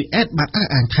ភិបាលស៊ុយអែតបានអះ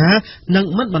អាងថានឹង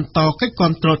មិនបន្តកិច្ច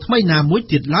គាំទ្រថ្មីណាមួយ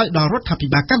ទៀតឡើយដល់រដ្ឋាភិ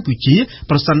បាលកម្ពុជា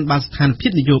ប្រសិនបើស្ថានភា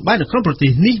ពនយោបាយនៅក្នុងប្រទេ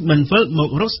សនេះមិនវិលមក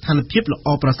រកស្ថានភាពល្អ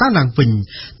ប្រសើរឡើងវិញ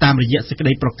តាមរយៈសេចក្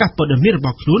តីប្រកាសព័ត៌មានរប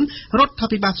ស់ខ្លួនរដ្ឋា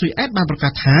ភិបាលស៊ុយអែតបានប្រកា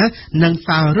សថានឹង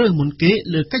សាររើមុនគេ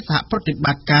លើកិច្ចសហប្រតិប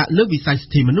ត្តិការលើវិស័យសិ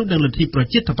ទ្ធិមនុស្សនិងលទ្ធិប្រ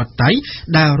ជាធិបតេយ្យ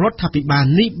ដែលរដ្ឋាភិបាល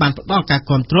នេះបានផ្ដល់ការ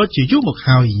គាំទ្រជាយូរមក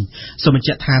ហើយសូមបញ្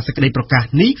ជាក់ថាសេចក្តីប្រកាស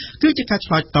នេះគឺជាការ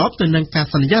ឆ្លើយតបទៅនឹងការ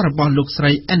សន្យារបស់លោកស្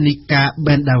រី Anika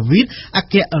Ben David អ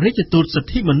គ្គរដ្ឋទូតសិទ្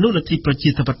ធិមនុស្សលទ្ធិប្រជា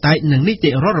ធិបតេយ្យនិងនីតិ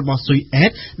រដ្ឋរបស់ស៊ុយអែ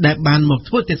តដែលបានមក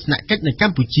ធ្វើទស្សនកិច្ចនៅក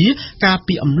ម្ពុជាកាល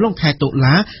ពីអំឡុងខែតុ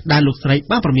លាដែលលោកស្រី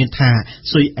បានប្រមានថា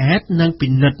ស៊ុយអែតនឹងពិ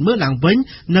និត្យមើលឡើងវិញ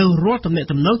នៅរាល់ទំនាក់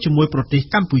ទំនងជាមួយប្រទេស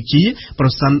កម្ពុជាប្រ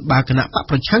សិនបើគណៈបក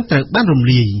ប្រឆាំងត្រូវបានរំ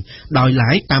លាយដោយ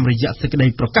ឡែកតាមរយៈសេចក្តី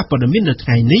ប្រកាសព័ត៌មាននៅថ្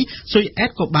ងៃនេះស៊ុយអែត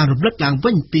ក៏បានរំលឹកឡើង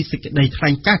វិញពីសេចក្តីថ្លែ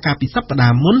ងការណ៍កាលពីសប្តា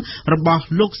ហ៍មុនរបស់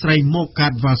លោកស្រី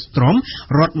Mokat Wallström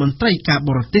រដ្ឋមន្ត្រីការប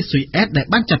រទេសស៊ុយអែតដែល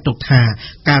បានចាត់ទុកថា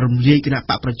ការរំលាយគណៈ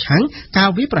បកប្រឆាំងការ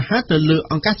វាយប្រហារទៅលើ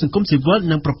អង្គការសង្គមស៊ីវិល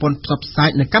និងប្រព័ន្ធផ្សព្វផ្សាយ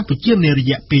នៅកម្ពុជានារ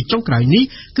យៈពេលចុងក្រោយនេះ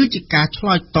គឺជាការឆ្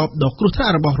លើយតបដ៏គ្រោះថ្នា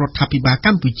ក់របស់រដ្ឋាភិបាលក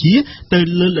ម្ពុជាទៅ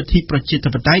លើលទ្ធិប្រជាធិ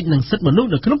បតេយ្យនិងសិទ្ធិមនុស្ស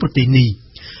នៅក្នុងប្រទេសនេះ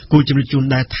គូជំរាបជូន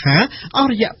ដែរថាអស់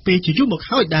រយៈពេលជាយូរមក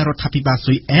ហើយដែលរដ្ឋាភិបាល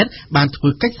ស៊ុយអែតបានធ្វើ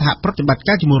កិច្ចសហប្រតិបត្តិ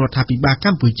ការជាមួយរដ្ឋាភិបាលក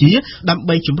ម្ពុជាដើម្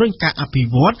បីជំរុញការអភិ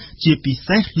វឌ្ឍជាពិ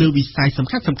សេសលើវិស័យសំ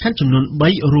ខាន់ៗចំនួន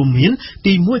3រួមមាន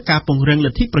ទី1ការពង្រឹងល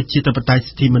ទ្ធិប្រជាធិបតេយ្យ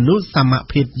សិទ្ធិមនុស្សសម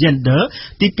ភាព Gender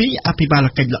ទី2អភិបាល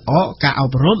កិច្ចល្អការអ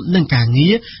ប់រំនិងការងា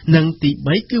រនិងទី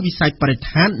3គឺវិស័យបរិស្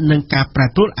ថាននិងការប្រែ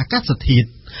ប្រួលអាកាសធាតុ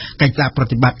កិច្ចសហប្រ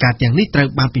តិបត្តិការទាំងនេះត្រូវ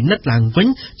បានពិនិត្យឡើងវិញ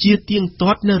ជាទៀង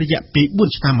ទាត់នៅរយៈពេល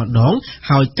4ឆ្នាំម្ដង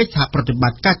ហើយកិច្ចសហប្រតិប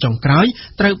ត្តិការចុងក្រោយ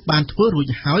ត្រូវបានធ្វើរួច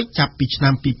ហើយចាប់ពីឆ្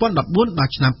នាំ2014ដ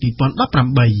ល់ឆ្នាំ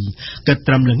2018កិត្តិ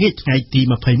ត្រឹមល្ងាចថ្ងៃទី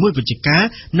21វិច្ឆិកា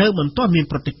នៅមិនទាន់មាន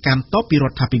ប្រតិកម្មតបពីរ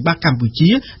ដ្ឋាភិបាលកម្ពុជា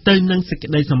ទៅនឹងសេច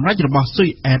ក្តីសម្រេចរបស់ស៊ុយ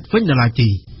អែតវិញនៅឡើយទេ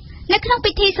នៅក្នុង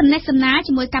ពិធីសំណេះសំណាល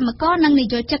ជាមួយគណៈកម្មការនិងន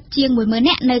យោជកជាង 10000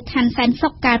 នាក់នៅខណ្ឌសែនសុ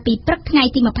ខកាលពីព្រឹកថ្ងៃ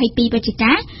ទី22វិច្ឆិ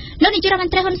កាលោកនាយករដ្ឋម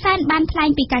ន្ត្រីហ៊ុនសែនបានថ្លែង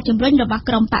ពីការជំរុញរបស់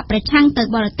ក្រុមបកប្រឆាំងទៅ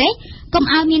បរទេសកុំ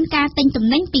ឲ្យមានការទិញទំ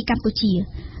និញពីកម្ពុជា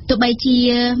ទោះបីជា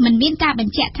មិនមានការប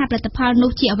ញ្ជាក់ថាផលិតផល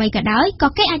នោះជាអ្វីក៏ដោយក៏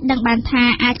គេអាចដឹងបានថា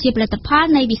អាចជាផលិតផល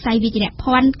នៃវិស័យវិជ្ជា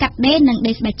ភ័ណ្ឌកាត់ដេរនិង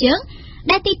ដេរស្បែកជើង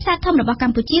ដែលទីផ្សារធំរបស់ក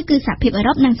ម្ពុជាគឺសហភាពអឺ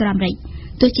រ៉ុបនិងសហរដ្ឋអាមេរិក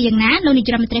ទោះជាយ៉ាងណាលោកនាយ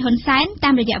រដ្ឋមន្ត្រីហ៊ុនសែនតា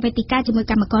មរយៈវេទិកាជាមួយ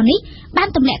គណៈកម្មការនេះបាន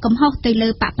ទម្លាក់កំហុសទៅលើ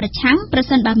បកប្រឆាំងប្រ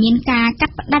សិនបើមានការកា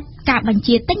ត់ផ្តាច់ការបញ្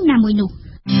ជាទិញណាមួយនោះ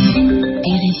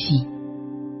RFI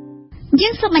យើ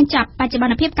ងសូមបញ្ចប់បច្ចុប្ប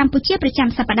ន្នភាពកម្ពុជាប្រចាំ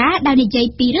សប្តាហ៍ដោយនិយាយ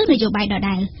ពីរឿងនយោបាយដ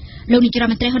ដែលលោកនាយរដ្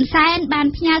ឋមន្ត្រីហ៊ុនសែនបាន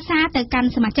ផ្ញើសារទៅកាន់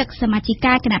សមាជិកសមាជិ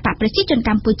កាគណៈបកប្រជាជនក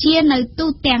ម្ពុជានៅទូ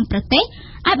ទាំងប្រទេស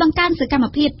ឲ្យបង្កើនសកម្ម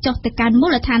ភាពចុះទៅកាន់មូ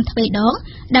លដ្ឋានទ្វេដង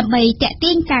ដើម្បីទាក់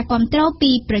ទាញការគាំទ្រ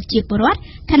ពីប្រជាពលរដ្ឋ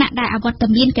ខណៈដែលអវត្ត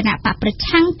មានគណៈបកប្រ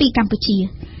ឆាំងពីកម្ពុជា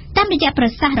តាមរយៈប្រ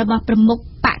សាសន៍របស់ប្រមុខ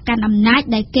បកកណ្ដាលអំណាច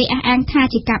ដែលគេអះអាងថា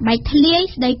ជាការបែកធ្លាយ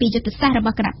ស្ដីពីយុទ្ធសាស្ត្ររប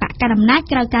ស់គណៈបកកណ្ដាលអំណាច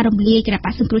ក្រោយការរំលាយគណៈប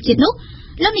កសង្គ្រោះជាតិនោះ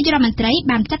លោកនាយរដ្ឋមន្ត្រី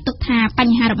បានចាត់ទុកថាប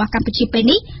ញ្ហារបស់កម្ពុជាពេល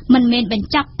នេះមិនមែនបញ្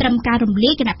ចប់ត្រឹមការរំ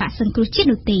លាយគណៈបកសង្គ្រោះជាតិ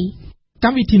នោះទេក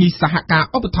ម្មវិធីនេះសហការ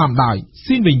ឧបត្ថម្ភដោយ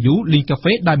ស៊ីនវិញយូលីងកាហ្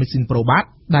វេដោយម៉ាស៊ីនប្រូបាត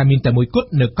ដែលមានតែមួយគត់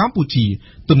នៅកម្ពុជា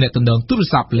ទំនាក់ទំនងទូរ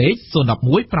ស័ព្ទលេខ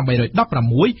011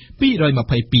 816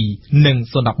 222និង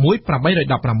011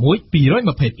 816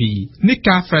 222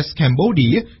 Nika Fresh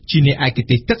Cambodia ជាអ្នកឯក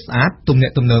ទេសទឹកស្អាតទំនា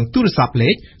ក់ទំនងទូរស័ព្ទលេ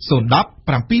ខ010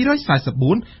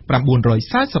 744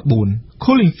 944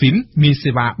 Cooling Film មាន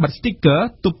សេវាបិទ sticker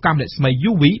ទប់កាំរស្មី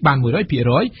UV បាន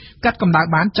 100% កាត់កម្ដៅ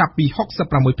បានចាប់ពី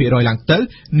 66% ឡើងទៅ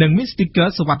និងមាន sticker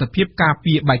សុវត្ថិភាពការ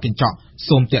ពារបែកកញ្ចក់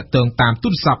សូមតាក់ទងតាមទូ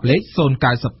រស័ព្ទលេខ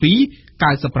092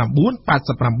 99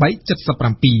 88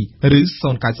 77 ឬ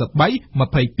093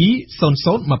 22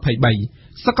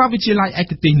 0023 សាកលវិទ្យាល័យឯ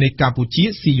កទេសនៃកម្ពុជា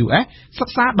CUS សិ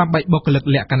ក្សាដើម្បីបុគ្គលិក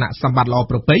លក្ខណៈសម្បត្តិល្អ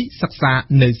ប្រពៃសិក្សា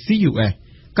នៅ CUS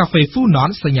កាហ្វេ Funon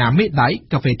សញ្ញាមេដៃ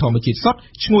កាហ្វេធម្មជាតិសុទ្ធ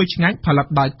ឈ្ងុយឆ្ងាញ់ផលិត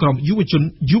ដោយក្រុមយុវជន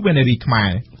Juvenery ខ្មែ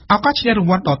រ ឱកាសឈ្នះរង្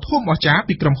វាន់ដ៏ធំអស្ចារ្យ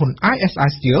ពីក្រុមហ៊ុន ISI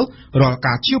Steel រាល់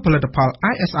ការជាវផលិតផល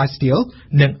ISI Steel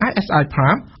និង ISI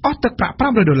Prime អស់ទឹកប្រាក់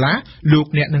$500លោក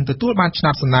អ្នកនឹងទទួលបានឆ្នោ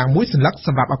តសំណាងមួយសន្លឹកស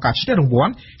ម្រាប់ឱកាសឈ្នះរង្វា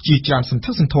ន់ជាច្រើនសន្ធឹ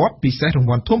កសន្ធាប់ពិសេសរង្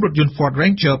វាន់ធំរថយន្ត Ford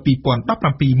Ranger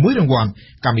 2017មួយរង្វាន់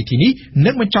កម្មវិធីនេះ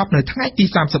នឹងបញ្ចប់នៅថ្ងៃទី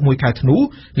31ខែធ្នូ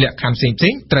លក្ខខណ្ឌផ្សេ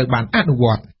ងៗត្រូវបានអនុវ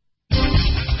ត្ត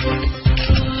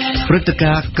ព្រឹត្តិ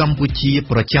ការណ៍កម្ពុជា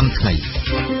ប្រចាំថ្ងៃ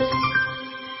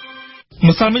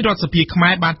ម្សិលមិញរដ្ឋសភាខ្មែ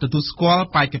របានទទួលស្គាល់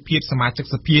បេក្ខភាពសមាជិក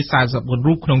សភា44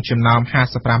រូបក្នុងចំណោម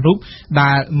55រូប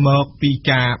ដែលមកពី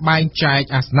ការបែងចែក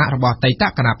អាសនៈរបស់អតីត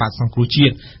គណៈបក្សសង្គ្រោះជា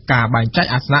តិការបែងចែក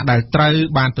អាសនៈដែលត្រូវ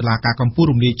បានតុលាការកំពូល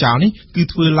រំលាយចោលនេះគឺ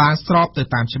ធ្វើឡើងស្របទៅ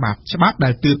តាមច្បាប់ដែ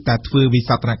លទើបតែធ្វើវិ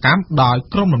សោធនកម្មដោយ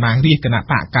ក្រុមតំណាងរាស្ត្រគណៈ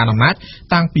បកកណ្ដាលអំណាច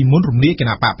តាំងពីមុនរំលាយគ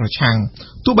ណៈបកប្រឆាំង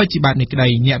ទោះបីជាបែបនេះក្តី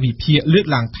អ្នកវិភាគលើក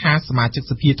ឡើងថាសមាជិក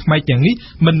សភាថ្មីទាំងនេះ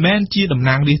មិនមែនជាតំ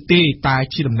ណាងរាស្ត្រទេតែ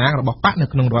ជាតំណាងរបស់បកនៅ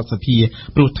ក្នុងរដ្ឋសភា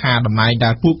ព្រោះថាតំណែងដែ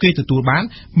លពួកគេទទួលបាន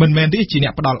មិនមែនរាជជាអ្ន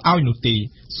កផ្ដល់ឲ្យនោះទេ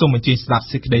សូមអញ្ជើញស្ដាប់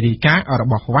សេចក្តីរាយការណ៍រ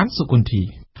បស់វ៉ាន់សុគន្ធី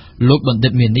លោកបណ្ឌិ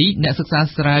តមាននេះអ្នកសិក្សា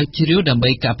ស្រាវជ្រាវដើម្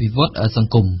បីការអភិវឌ្ឍស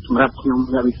ង្គមសម្រាប់ខ្ញុំ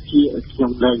អ្នកវិភាគខ្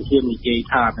ញុំលែងហ៊ាននិយាយ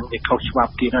ថានឹងវាខុសច្បា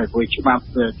ប់ទៀតហើយព្រោះច្បាប់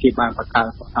គេបានបង្កើត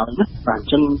មកហើយណាបាទអញ្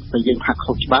ចឹងតែយើងហាក់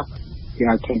ខុសច្បាប់គេ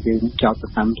អាចថាយើងចោទទៅ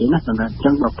តាមគេណាតែអញ្ចឹ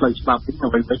ងបើផ្លូវច្បាប់វិញ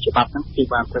អ្វីៗច្បាប់ហ្នឹងគេ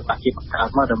បានប្រកាសគេបង្កើត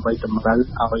មកដើម្បីតម្រូវ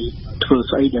ឲ្យធ្វើ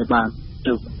ស្អីដែលបាន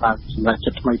ទៅបានសម្រាប់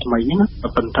ចិត្តថ្មីនេះណា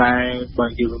ប៉ុន្តែបើ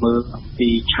យើងមើលអំពី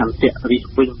ឆន្ទៈរាជ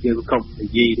វិញយើងកុំនិ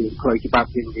យាយរឿងផ្លូវច្បាប់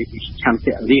យើងនិយាយពីឆន្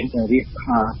ទៈរាជដែលរាជ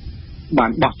បា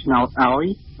នបោះឆ្នោតឲ្យ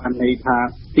បានន័យថា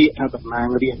ពាក្យថាតំណាង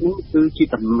រាស្ត្រនេះគឺជា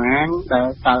តំណាងដែល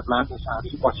កើតឡើងដោយសារ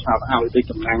រាជបោះឆ្នោតឲ្យដោយ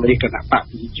តំណាងរាស្ត្រគណៈបកប្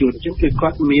រជាជនអញ្ចឹងគឺគា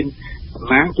ត់មានតំ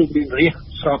ណាងជារាស្ត្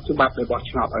រស្របច្បាប់របស់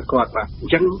ឆ្នោតឲ្យគាត់បាទអ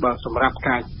ញ្ចឹងបើសម្រាប់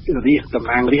ការរាស្ត្រតំ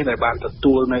ណាងរាស្ត្រដែលបានទ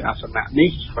ទួលនៅអាសនៈនេះ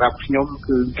សម្រាប់ខ្ញុំ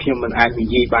គឺខ្ញុំមិនអាចនិ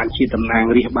យាយបានជាតំណាង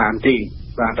រាស្ត្របានទេ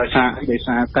បាទដោយ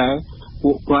សារតែ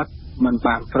ពួកគាត់មិន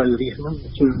បានត្រូវរាស្ត្រហ្នឹង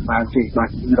គឺបានទេបាទ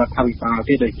រដ្ឋាភិបាល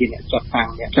ទេដែលជាអ្នកចាត់តាំង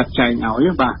អ្នកចាត់ចែងឲ្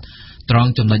យបាទត្រង់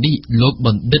ចំណុចនេះលោកប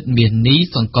ណ្ឌិតមាននេះ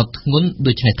សង្កត់ធ្ងន់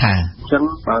ដូចនេះថាអញ្ចឹង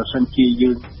បើសិនជា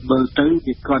យើងមើលទៅ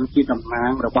វាគាត់ជាតំណា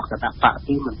ងរបស់គណៈបក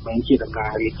ទេមិនមែនជាតំណា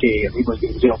ងរាស្ត្រទេនេះបើយើ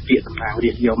ងយកពាក្យតំណាងរា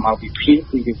ស្ត្រយកមកវិភាគ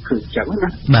គឺយើងឃើញអញ្ចឹងណា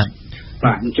បា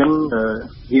ទអញ្ចឹង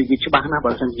វាច្បាស់ណាស់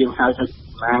បើសិនយើងហៅថា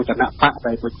តំណាងគណៈបក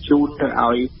ដែលបញ្ជូនទៅ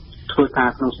ឲ្យធ្វើការ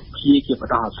ក្នុងសភាជាប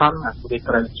ដោះអាសន្នអាវា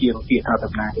ត្រូវជាងពាក្យថា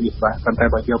តំណាងរាស្ត្របាទប៉ុន្តែ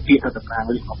បើយកពាក្យថាតំណាង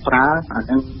រាស្ត្រមកប្រើអាហ្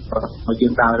នឹងបើយើ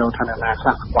ងដើររកឋានៈណាខ្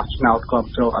លះបោះឆ្នោតគ្រប់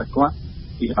គ្រងឲ្យគាត់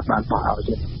វាអត់បានបោះឲ្យ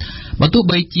ទេបើទោះ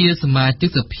បីជាសមាជិក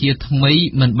សភាថ្មី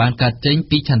មិនបានកើតចេញ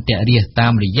ពីឆន្ទៈរាស្ត្រតា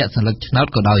មរយៈសញ្ញាឆ្នោត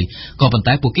ក៏ដោយក៏ប៉ុន្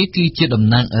តែពួកគេគឺជាតំ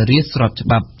ណាងរាស្ត្រ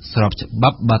ស្របច្បា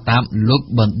ប់បើតាមលោក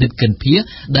បណ្ឌិតកិនភា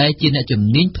ដែលជាអ្នកជំ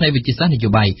នាញផ្នែកវិទ្យាសាស្ត្រនយោ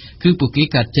បាយគឺពួកគេ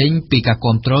កើតចេញពីការគ្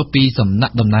រប់គ្រងពីសំណា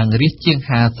ក់តំណាងរាស្ត្រជាង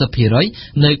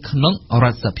 50% នៅក្នុងរ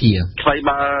ដ្ឋសភាថ្មី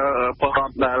បើពលរ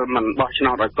ដ្ឋដែលមិនបោះឆ្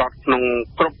នោតឲ្យគាត់ក្នុង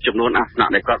គ្រប់ចំនួនអាសនៈ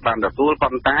ដែលគាត់បានទទួល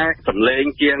ប៉ុន្តែសម្លេង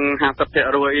ជាង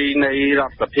 50% នៃរ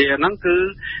ដ្ឋសភាហ្នឹងគឺ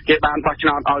គេបានបោះឆ្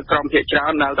នោតឲ្យក្រុមភាគច្រើ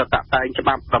នដែលទៅតាក់តែងច្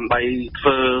បាប់ដើម្បីធ្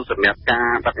វើសម្រាប់ការ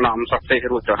ដឹកនាំស្រុកទេស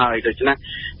រួចទៅហើយដូច្នេះ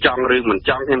ចង់ឬមិន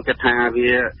ចង់ខ្ញុំគិតថា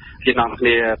វាជានាំគ្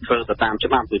នាធ្វើទៅតាម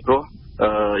ច្បាប់ពីព្រោះ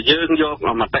យើងយក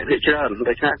មតិភាគច្រើន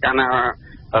ដូច្នេះកាលណា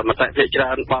មតិភាគច្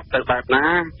រើនបត់ទៅបែបណា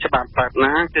ច្បាប់បែប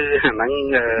ណាគឺអាហ្នឹង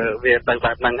វាទៅ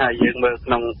បែបហ្នឹងហើយយើងមើល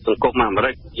ក្នុងសង្គមអាមេ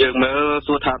រិកយើងមើល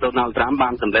សួរថាដូណាល់ត្រាំបា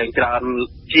នសម្លេងច្រើន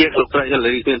ជាលោកស្រីហីឡា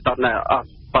រីគ្លីនតុនដែរអត់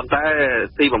ប៉ុន្តែ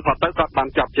ទីបំផុតទៅគាត់បាន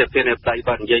ចាប់ជាភានដី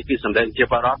បើនិយាយពីសម្លេងជា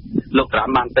បរិបទលោកត្រាំ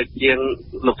បានតិចជាង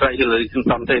លោកស្រីហីឡារីគ្លីន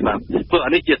តុនទេបាទព្រោះ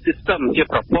អានេះជា system ជា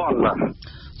ប្រព័ន្ធបាទ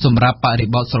សម្រាប់បរិ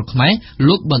បទស្រុកខ្មែរ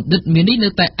លោកបណ្ឌិតមាននេះនៅ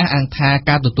តែអះអាងថា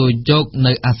ការទទួលយក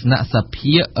នៅអាសនៈស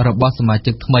ភារបស់សមា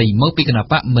ជិកថ្មីមកពីគណៈ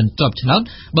បកមិនជាប់ឆ្នោត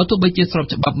បើទោះបីជាស្រប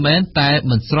ច្បាប់មែនតែ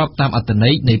មិនស្របតាមអត្ថន័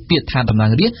យនៃពាក្យថាតំណា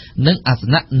ងរាស្ត្រនិងអាស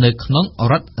នៈនៅក្នុង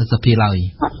រដ្ឋសភាឡើយ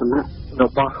អាសនៈរ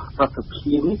បស់រដ្ឋស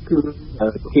ភានេះគឺ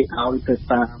គេឲ្យទៅ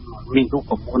តាមមានរូប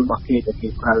មន្តរបស់គេដែលគេ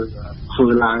ត្រូវធ្វើ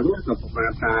ឡើងក៏ប្រមា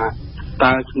ណថា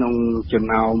តើក្នុងចំ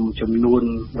ណោមចំនួន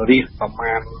រាស្ត្រប្រ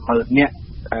មាណ10,000នាក់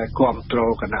គ្រប់គ្រ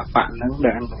ងគណៈបកហ្នឹង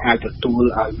ដែលអាចទទួល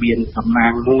ឲ្យមានតំណា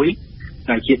ងមួយ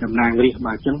ដែលជាតំណាងរាស្ត្រ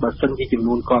បាទអញ្ចឹងបើសិនជាចំ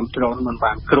នួនគ្រប់គ្រងមិន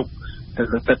បានគ្រប់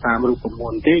ទៅតាមរូបម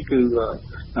ន្តទេគឺ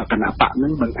គណៈបកហ្នឹ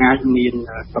ងមិនអាចមាន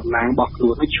តំណាងរបស់ខ្លួ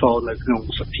នឈរនៅក្នុង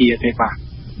សភាទេបាទ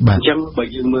អញ្ចឹងបើ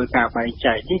យើងមើលការបែង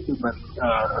ចែកនេះគឺមិន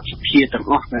សភាទាំង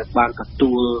អស់ដែលបានទ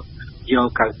ទួលយក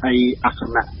កៅអីអាស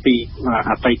នៈពី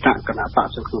អតីតគណៈបក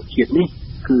សង្គ្រោះជាតិនេះ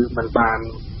គឺមិនបាន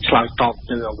ឆ្លើយតប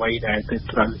ទៅអ្វីដែលទៅ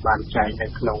ត្រូវបានចែងនៅ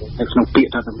ក្នុងពាក្យ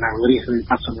ថាតំណាងរាស្ត្រឬ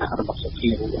អាសនៈរបស់សភា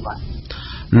នេះបាទ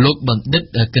លោកបណ្ឌិត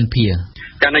កិនភា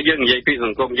កាលណាយើងនិយាយពីស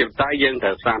ង្គមជាបតៃយើងត្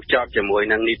រូវផ្សារភ្ជាប់ជាមួយ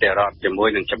នឹងនីតិរដ្ឋជាមួយ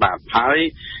នឹងច្បាប់ហើយ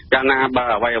កាលណាបើ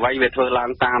អ្វីវាធ្វើឡើ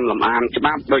ងតាមលំអានច្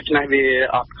បាប់ដូច្នេះវា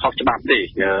អត់ខុសច្បាប់ទេ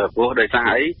ព្រោះដោយសារ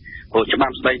អីព្រោះច្បា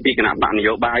ប់ស្ដីពីគណៈបកន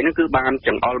យោបាយនោះគឺបានច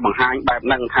ង្អុលបង្ហាញបែប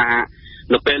ហ្នឹងថា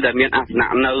នៅពេលដែលមានអាសនៈ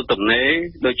នៅទំនេរ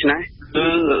ដូច្នេះគឺ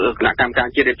គណៈកម្មការ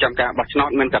ជាតិរៀបចំការបោះឆ្នោត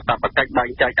មានកាតព្វកិច្ចបែង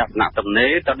ចែកអាសនៈទំនេ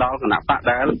រទៅដល់គណៈបក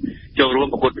ដែលចូលរួម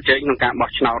ប្រកួតប្រជែងក្នុងការបោះ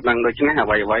ឆ្នោតហ្នឹងដូច្នេះអ្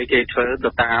វីគេធ្វើទៅ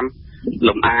តាម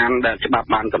លំអានដែលច្បាប់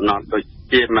បានកំណត់ដូច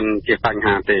ជាមិនជាបញ្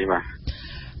ហាទេបាទ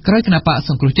ក្រោយគណៈបក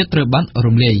សង្គ្រោះជាតិត្រូវបាន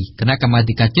រំលាយគណៈកម្មា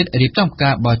ធិការជាតិរៀបចំកា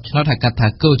របោះឆ្នោតហៅកាត់ថា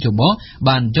កោជប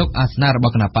បានយកអាសនៈរប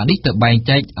ស់គណៈបកនេះទៅបែង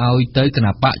ចែកឲ្យទៅគ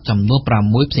ណៈបកចំនួន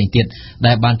6ផ្សេងទៀត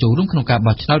ដែលបានចូលរួមក្នុងការ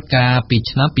បោះឆ្នោតកាលពី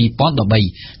ឆ្នាំ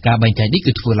2013ការបែងចែកនេះ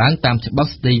គឺធ្វើឡើងតាមច្បាប់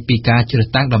ស្តីពីការជ្រើស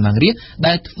តាំងតំណាងរាស្ត្រ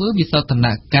ដែលធ្វើវិសោធន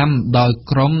កម្មដោយ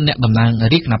ក្រុមអ្នកតំណាង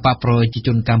រាស្ត្រគណៈបកប្រជាជ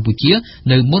នកម្ពុជា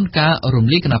នៅមុនការរំ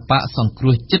លាយគណៈបកសង្គ្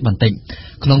រោះជាតិបន្តិច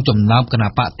ក្នុងចំណោមគណៈ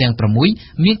បកទាំង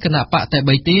6មានគណៈបកតែ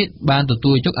3ទេបានទ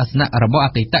ទួលយកអាសនៈរបស់អ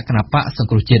តីតគណៈបកសង្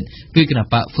គ្រោះជាតិគឺគណៈ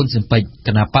បកហ៊ុនស៊ិនប៉ិចគ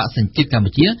ណៈបកសញ្ជាតិកម្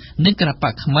ពុជានិងគណៈប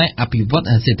កខ្មែរអភិវឌ្ឍ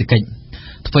សេដ្ឋកិច្ច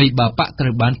ថ្មីបើបកត្រូ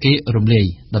វបានគេរំលាយ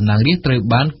តំណាងរាស្ត្រត្រូវ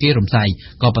បានគេរំសាយ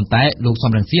ក៏ប៉ុន្តែលោក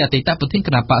សំរងស៊ីអតីតប្រធានគ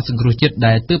ណៈបកសង្គ្រោះជាតិ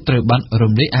ដែលទើបត្រូវបាន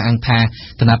រំលាយអះអាងថា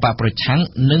គណៈបកប្រឆាំង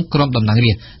និងក្រុមតំណាង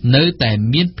រាស្ត្រនៅតែ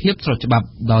មានភាពស្របច្បាប់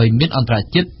ដោយមានអន្តរ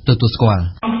ជាតិទទួលស្គាល់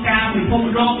ការពិភព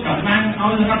លោកតំណាងឲ្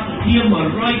យរដ្ឋសភា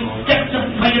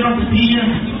173រដ្ឋសភា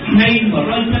នៃ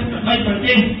173ប្រ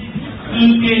ទេសគឺ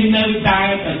គេនៅតែ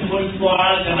ទទួលស្គា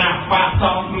ល់គណៈបកស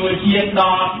ង្គ្រោះជាតិដ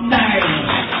ល់ដែរ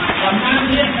តំណាង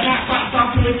រាស្ត្រគណៈបកស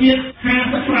ង្គ្រោះជាតិ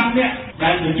55នាក់ដែ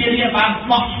លប្រជារាស្ត្របាន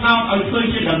បោះឆ្នោតឲ្យធ្វើ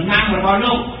ជាតំណាងរបស់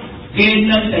លោកគេ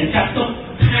នៅតែចាត់ទុក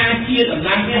ថាជាតំ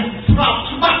ណាងរាស្ត្រស្រប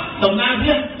ច្បាប់តំណាង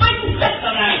រាស្ត្រពេញសិទ្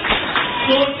ធិដែរ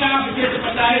គោលការណ៍ប្រជាធិប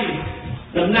តេយ្យ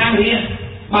តំណាងរាស្ត្រ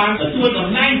បានទទួលតំ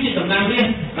ណែងជាតំណាងរាស្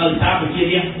ត្រដោយសារប្រជា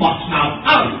រាស្ត្របោះឆ្នោត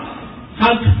ឲ្យហើ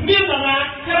យមានតំណាង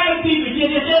ក្រៅពីប្រជា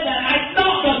រាស្ត្រដែលអាចដ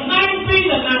កតំណែងពី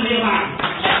តំណាងរាស្ត្របាន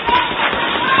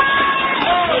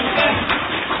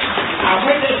អ្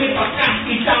វីដែលគេប្រកាស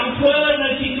ពីចង់ធ្វើនៅ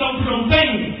ទីក្រុងភ្នំពេញ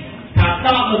ថាដ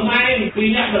កតំណែងពី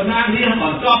អ្នកតំណាងរាស្ត្រប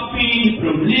ន្ទាប់ពី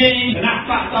រំលាយគណៈ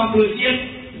បកសង្គ្រោះជាតិ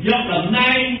យកតំណែ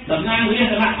ងតំណាងរាស្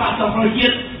ត្រគណៈបកសង្គ្រោះជា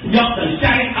តិយកទៅ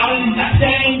ចែកឲ្យអ្នកផ្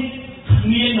សេង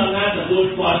មាននរណាទទួល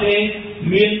ស្គាល់ទេ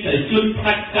មានតែជនផ្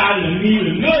ដាច់ការល្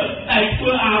ងើតែធ្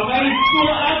វើអ្វីធ្វើ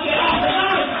ឲ្យគេអស់ទៅ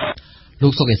លោ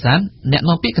កសុកអេសានអ្នក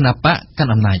នាំពាក្យគណៈបកកា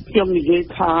ន់អំណាចខ្ញុំនិយាយ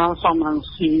ថាសំរង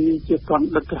ស៊ីជាគាត់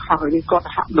ដឹកទៅហើយគាត់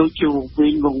ហាក់ដូចជាវិ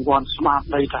ញវងវាន់ស្មារ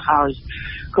តីទៅហើយ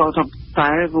ក៏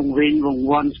តែវងវិញវង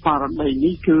វាន់ស្មារតី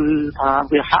នេះគឺថា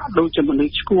វាហាក់ដូចជាមនុ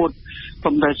ស្សឈួត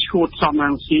ប៉ុន្តែឈួតសំរ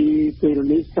ងស៊ីពេល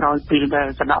នេះក្រោយពេលដែល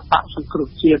គណៈបកសង្គ្រោះ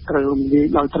ជាតិត្រូវរំលាយ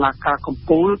ដោយតុលាការកំ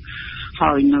ពូល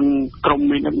ហើយនឹងក្រុម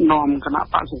មេដឹកនាំគណៈ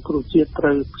បកសង្គ្រោះជាតិត្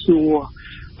រូវព្យួរ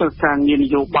ទៅការងារន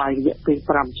យោបាយរយៈពេល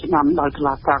5ឆ្នាំដោយតុ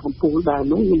លាការកំពូលដែល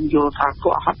នោះខ្ញុំយល់ថា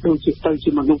គាត់ហាក់ដូច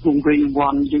ជាមនុស្សវង្វេងវ័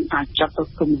នយើងអាចចាត់ទៅ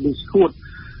ជាមនុស្សឈួត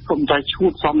ប៉ុន្តែឈួ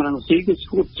តសំរងស៊ីគឺ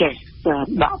ឈួតចេះតែ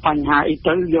ដាក់បញ្ហាអី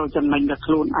ទៅយកចំណេញតែ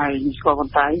ខ្លួនឯងក៏ប៉ុ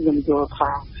ន្តែខ្ញុំយល់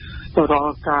ថាទៅរ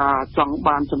កការចង់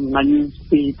បានចំណេញ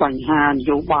ពីបញ្ហាន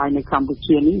យោបាយនៅកម្ពុ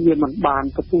ជានេះវាមិនបាន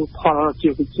ទទួលផលជា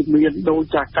វិជ្ជមានដោយ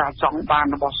จากការចង់បាន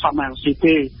របស់សំរងស៊ី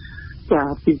ទេតែ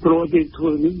ពីព្រោះយើងធ្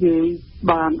វើនេះយើង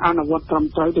បានអនុវត្តត្រឹម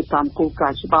ត្រូវទៅតាមគោលកា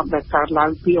រណ៍ច្បាប់ដែលកើតឡើ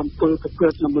ងពីអង្គើប្រព្រឹ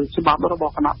ត្តល្មើសច្បាប់រប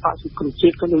ស់គណៈបកសង្គ្រោះជា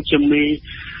តិក៏ដូចជាមេ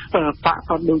បក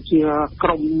ក៏ដូចជាក្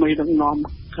រុមមេដឹកនាំ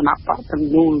គណៈបកទាំង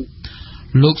មូល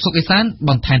លោកសុកអេសាន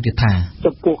បន្ថែមទៀតថា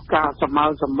ចំពោះការស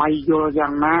ម័យយល់យ៉ា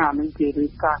ងណានេះជារឿ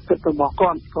ងការគិតរបស់គា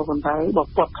ត់ក៏ប៉ុន្តែបើ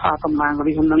គាត់ថាតំណាង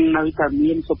រាស្ត្រនឹងនៅតែ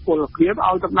មានសុពលភាព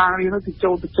ឲ្យតំណាងរាស្ត្រទៅ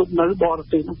ចូលប្រជុំនៅបរ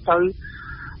ទេសនោះទៅ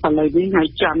ឥឡូវនេះថ្ងៃ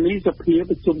ច័ន្ទនេះសភា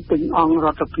ប្រជុំពេញអង្គរ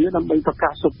ដ្ឋាភិបាលដើម្បីប្រកា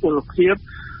សសុពលភាព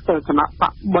គណៈប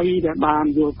ក3ដែលបាន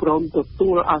យល់ព្រមទទួ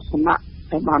លអាសនៈ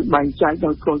ដែលបានបែងចែក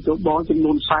ដោយកោជបចំ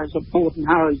នួន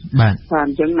44ហើយបាទអ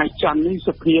ញ្ចឹងថ្ងៃច័ន្ទនេះស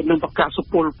ភានឹងប្រកាសសុ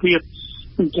ពលភាព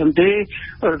អញ្ចឹងទេ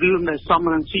រឿងដែលសំ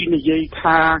រងស៊ីនិយាយ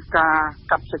ថាការ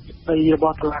កាត់សេចក្តីរប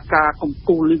ស់តុលាការកំ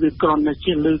ពូលនេះវាគ្រាន់តែ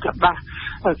ជាលើកដាស់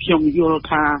ខ្ញុំយល់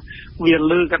ថាវា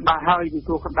លើកដាស់ហើយពី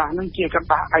ព្រោះកដាស់ហ្នឹងជាក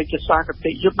ដាស់ឯកសារគ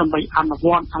តិយុត្តដើម្បីអនុវ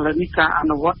ត្តឥឡូវនេះការអ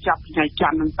នុវត្តចាប់ថ្ងៃច័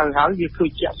ន្ទហ្នឹងទៅហើយវាគឺ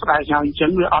ជាក់ស្ដែងហើយអញ្ចឹ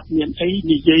ងវាអត់មានអី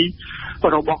និយាយ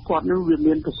របស់គាត់នោះវា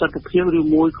មានប្រសិទ្ធភាពឬ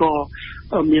មួយក៏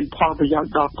មានផលប្រយោជ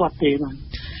ន៍ដល់គាត់ទេបាទ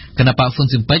គណៈបកហ៊ុន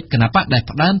ស៊ិនប៉ិចគណៈបកដែល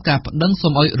ផ្ដើមការប្តឹងសូ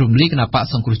មឲ្យរំលាយគណៈបក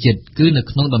សង្គ្រោះជាតិគឺនៅ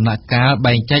ក្នុងដំណាក់កាល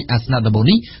បែងចែកអាសនៈដំបូង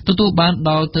នេះទទួលបាន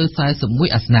ដល់ទៅ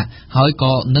41អាសនៈហើយ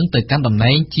ក៏នឹងទៅកាន់តំ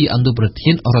ណែងជាអនុប្រ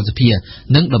ធានរដ្ឋសភា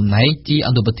និងតំណែងជាអ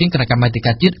នុប្រធានគណៈកម្មាធិ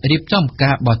ការជាតិរៀបចំ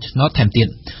ការបោះឆ្នោតថែមទៀត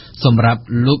សម្រាប់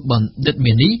លោកបណ្ឌិត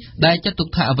មាននេះដែលចាត់ទុក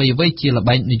ថាអ្វីៗជាល្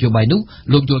បែងនយោបាយនោះ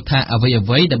លោកយល់ថាអ្វី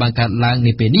ៗដែលបានកើតឡើង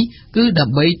នាពេលនេះគឺដើ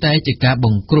ម្បីតែជាការប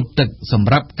ង្ក្រប់ទឹកសម្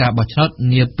រាប់ការបោះឆ្នោត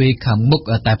នាពេលខាងមុខ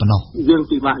តែប៉ុណ្ណោះយើង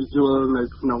ពិបាកយល់នៅ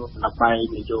ក្នុងល្បែង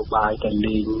នយោបាយដែល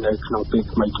លេងនៅក្នុងពេល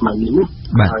ថ្មីៗនេះ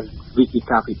ណាហើយវិធី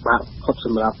ការពិបាកខុសស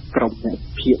ម្រាប់ក្រុមអ្នក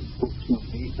ភាគពួកខ្ញុំ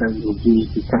នេះទៅនិយាយ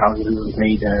ពីក្រោយរឿង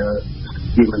នេះដែល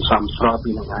វាមិនសមស្រប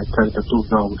វានឹងអាចត្រូវទទួល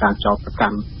រងការចោទប្រកា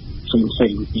ន់ផ្សេ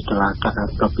ងៗពីតុលាការ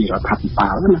ទៅពីរដ្ឋាភិបា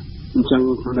លណាអញ្ចឹង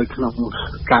នៅក្នុង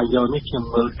ការយកនេះខ្ញុំ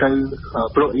មើលទៅ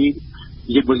ព្រោះ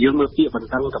យើងមើលពាក្យបណ្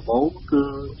ដឹងដំបូងគឺ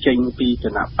ចេញពីគ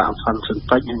ណៈបកសន្តិសិទ្ធិ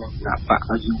ហើយនិងគណៈបក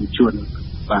យុវជន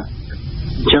បាទ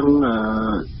អញ្ចឹង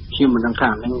ខ្ញុំមិនដឹងថា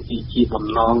នឹងជាបំ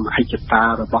ណងមហិច្ឆតា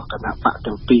របស់គណៈបក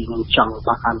ទាំងពីរនឹងចង់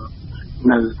បាន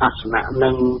នៅអាសនៈនឹ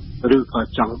ងឬក៏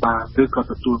ចង់បានឬក៏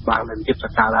ទទួលបាននៅលទ្ធស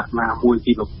ការៈណាមួយ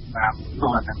ពីលោកណា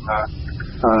នោះអាហ្នឹង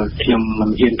ខ្ញុំមិន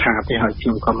ហ៊ានថាទេហើយខ្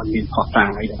ញុំក៏មិនមានផុសតាង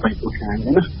អីដើម្បីพูดខាង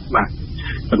ណាបាទ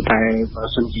ប៉ុន្តែបើ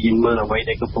សិនជាយើងមើលអ្វី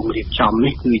ដែលកំពុងរៀបចំ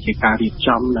នេះគឺជាការរៀប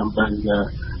ចំដើម្បី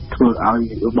ធ្វើឲ្យ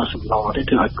របស់សម្លទេ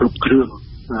ធ្វើឲ្យគ្រប់គ្រឿង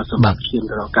សម្រាប់ឈាន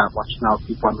ទៅដល់ការបោះឆ្នោត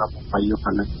2018នោះ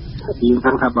ប៉ុណ្ណឹងយើង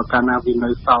ដឹងថាបើកាលណាវានៅ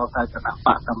សល់តែគណៈប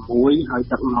កតែមួយហើយ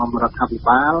ដឹកនាំរដ្ឋាភិ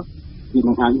បាលវា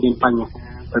នឹងអាចមានបញ្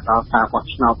ហាទៅដល់ការបោះ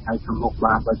ឆ្នោតហើយខាងមុខ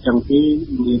បានបើចឹងទេ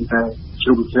មានតែជ្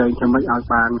រុំជ្រែងធ្វើម៉េចឲ្យ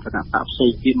បានគណៈបកផ្សេ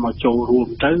ងទៀតមកចូលរួម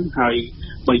ទៅហើយ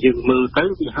បើយើងមើលទៅ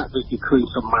វាហាក់ដូចជាឃើញ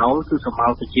សមោលគឺសមោ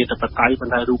លប្រជាធិបតេយ្យប៉ុ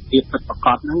ន្តែរូបភាពពិតប្រាក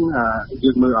ដហ្នឹង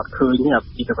យើងមើលអត់ឃើញទេប្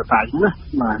រជាធិបតេយ្យណា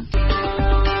បាទ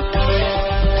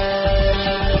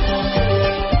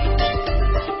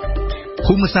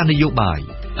ភូមិសាស្ត្រនយោបាយ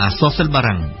អក្សរសិល្ប៍បា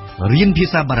រាំងរៀនភា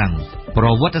សាបារាំងប្រ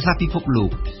វត្តិសាស្ត្រពិភពលោក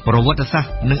ប្រវត្តិសាស្ត្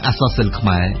រនិងអក្សរសិល្ប៍ខ្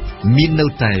មែរមាននៅ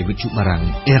តែវិទ្យុបារាំង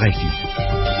RFI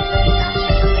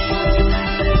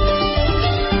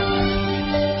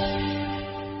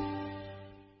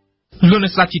លោកអ្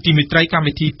នកស្ដាប់ជាទីមេត្រីកម្ម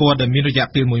វិធីព័ត៌មានរយៈ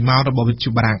ពេល1ម៉ោងរបស់វិទ្យុ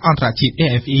បារាំងអន្តរជាតិ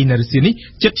AFE នៅរសៀលនេះ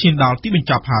ជិតឈានដល់ទីបញ្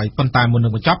ចប់ហើយប៉ុន្តែមុននឹ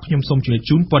ងបញ្ចប់ខ្ញុំសូមជម្រាប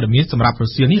ជូនព័ត៌មានសម្រាប់រ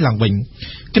សៀលនេះឡើងវិញ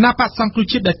គណៈបក្សសង្គ្រោះ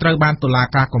ជាតិដែលត្រូវបានតុលា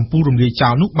ការកំពូលរំលាយចោ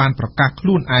លនោះបានប្រកាសខ្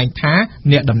លួនឯងថា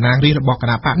អ្នកតំណាងរាស្ត្ររបស់គ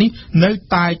ណៈបក្សនេះនៅ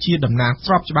តែជាតំណាង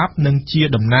ស្របច្បាប់និងជា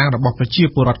តំណាងរបស់ប្រជា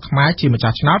ពលរដ្ឋខ្មែរជាម្ចា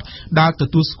ស់ឆ្នោតដែលទ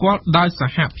ទួលស្គាល់ដោយស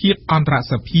ហភាពអន្តរ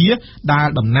សភាដែល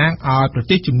តំណាងឲ្យប្រ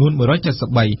ទេសចំនួន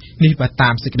173នេះបើតា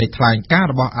មសេចក្តីថ្លែងការ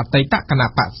ណ៍របស់អតីតគណៈ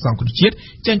បក្សសង្គ្រោះជាតិ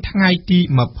ចេញថ្ងៃទី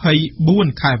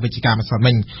24ខែវិច្ឆិកាម្សិល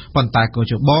មិញប៉ុន្តែកោ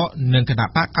ជបនិងគណៈ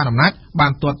បក្សកណ្ដាលអំណាចបា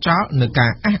នទាត់ចោលនៅកា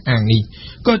រអះអាងនេះ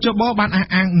កោជបបានអះ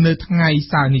អាងនៅថ្ងៃ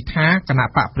សៅរ៍នេះថាគណៈ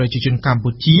បក្សប្រជាជនកម្ពុ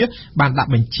ជាបានដា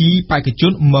ក់បញ្ជីបេក្ខជ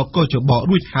នមកកោជប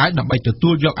រួចហើយដើម្បីទទួ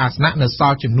លយកអាសនៈនៅស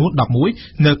ល់ចំនួន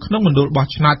11នៅក្នុងមណ្ឌលបោះ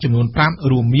ឆ្នោតចំនួន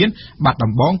5រួមមានបាត់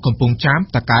ដំបងកំពង់ចាម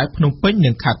តាកែវភ្នំពេញនិ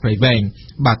ងខេត្តព្រៃវែង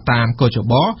បាទតាមកោជ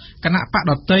បគណៈបក្ស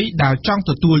ដតីដែលចង់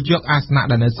ទទួលយកអាសនៈ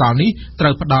ដែលនៅសល់នេះត្រូ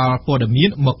វផ្ដល់ព័ត៌មាន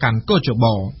មកកាន់កោជប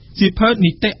សៀវភៅ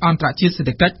នីតិអន្តរជាតិសេដ្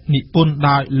ឋកិច្ចនិពន្ធ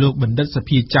ដោយលោកបណ្ឌិតស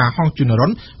ភាចាហុងជុនរុ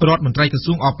នរដ្ឋមន្ត្រីក្រ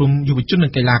សួងអប់រំយុវជននិ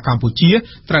ងកីឡាកម្ពុជា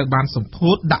ត្រូវបានសម្ពោ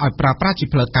ធដាក់ឲ្យប្រើប្រាស់ជា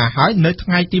ផ្លូវការហើយនៅថ្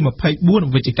ងៃទី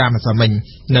24វិច្ឆិកាម្សិលមិញ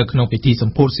នៅក្នុងពិធីស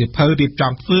ម្ពោធសៀវភៅរៀប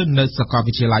ចំធ្វើនៅសាកល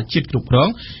វិទ្យាល័យជាតិគ្រប់គ្រង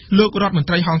លោករដ្ឋមន្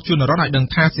ត្រីហុងជុនរុនឲ្យដឹង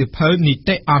ថាសៀវភៅនី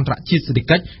តិអន្តរជាតិសេដ្ឋ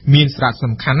កិច្ចមានសារៈ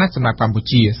សំខាន់ណាស់សម្រាប់កម្ពុ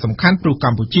ជាសំខាន់ព្រោះក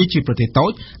ម្ពុជាជាប្រទេសតូ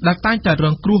ចដែលតែងតែរ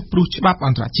ងគ្រោះព្រោះច្បាប់អ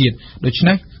ន្តរជាតិដូច្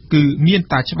នេះគឺមាន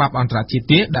តែច្បាប់អន្តរជាតិ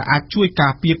ទេដែលអាចជួយកា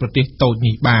រពារប្រទេសតូច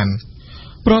នេះបាន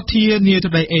ប្រធានាធិ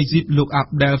បតីអេស៊ីបលោក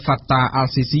Abdel Fattah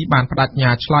al-Sisi បានបដិញ្ញា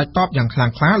ឆ្លើយតបយ៉ាងខ្លាំ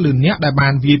ងក្លាលើអ្នកដែលបា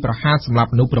នវាយប្រហារសម្លាប់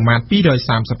មនុស្សប្រមាណ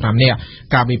235នាក់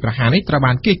ការវាយប្រហារនេះត្រូវ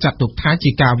បានគេចាត់ទុកថាជា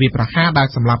ការវាយប្រហារដែល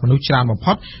សម្លាប់មនុស្សច្រើនបំ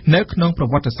ផុតនៅក្នុងប្រ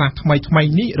វត្តិសាស្ត្រថ្មីៗ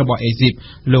នេះរបស់អេស៊ីប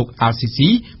លោក al-Sisi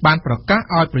បានប្រកាស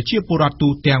ឲ្យប្រជាពលរដ្ឋទូ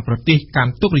ទាំងប្រទេសកា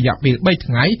ន់ទុក្ខរយៈពេល3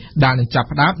ថ្ងៃដែលនឹងចាប់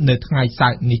ផ្ដើមនៅថ្ងៃសៅ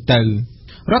រ៍នេះទៅ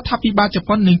រដ្ឋាភិបាលជ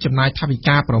ប៉ុននឹងចំណាយថវិ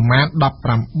កាប្រមាណ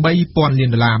$18,000 លាន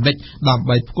អាមេរិកដើម្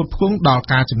បីផ្គត់ផ្គង់ដល់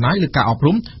ការចំណាយលើការអប់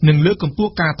រំនិងលើកកម្ព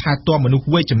ស់ការថែទាំមនុស្ស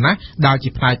វ័យចំណាស់ដែលជា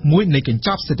ផ្នែកមួយនៃកញ្ច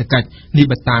ប់សេដ្ឋកិច្ចនេះ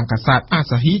បើតាមកាសែតអា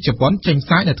សាហ៊ីជប៉ុនចេញផ្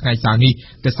សាយនៅថ្ងៃសៅរ៍នេះ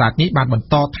កាសែតនេះបានបន្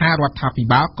តថារដ្ឋាភិ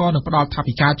បាលក៏នឹងផ្ដល់ថ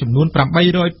វិកាចំនួន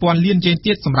$800,000 លានyen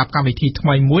ទៀតសម្រាប់កម្មវិធីថ្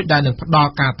មីមួយដែលនឹងផ្ដ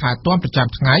ល់ការថែទាំប្រចាំ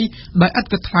ថ្ងៃដោយឥត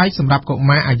គិតថ្លៃសម្រាប់កុ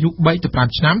មារអាយុ3ទៅ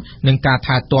5ឆ្នាំនិងការ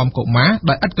ថែទាំកុមារ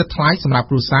ដោយឥតគិតថ្លៃសម្រាប់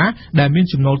គ្រួសារដែលមាន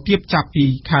ចំណូលទាបចាប់ពី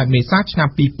ខែមេសាឆ្នាំ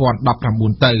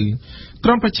2019ទៅ ក្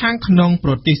រុមប្រឆាំងក្នុង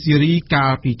ប្រទេសស៊ីរីកា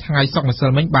លពីថ្ងៃសុក្រម្សិល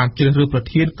មិញបានជ្រើសរើសប្រ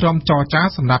ធានក្រុមចរចា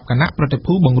សម្រាប់គណៈប្រតិ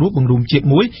ភូបង្រួបបង្រួមជាតិ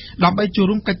មួយដើម្បីចូល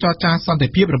រួមកិច្ចចរចាសន្តិ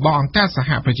ភាពរបស់អង្គការសហ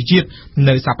ប្រជាជាតិ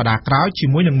នៅសប្តាហ៍ក្រោយជា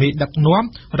មួយនឹងមេដឹកនាំ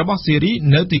របស់ស៊ីរី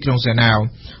នៅទីក្រុងហ្សឺណាវ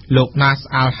លោក Nas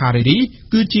al-Hariri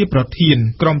គឺជាប្រធាន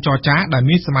ក្រុមចរចាដែល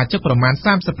មានសមាជិកប្រមាណ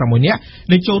36នាក់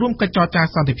នឹងចូលរួមកិច្ចចរចា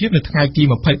សន្តិភាពនៅថ្ងៃទី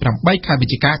28ខែវិ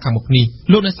ច្ឆិកាខាងមុខនេះ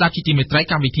លោកអ្នកស្ដាប់ជាទីមេត្រី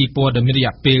កម្មវិធីព័ត៌មានរ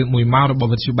យៈពេល1ម៉ោងរប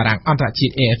ស់វិទ្យុបារាំងអន្តរជា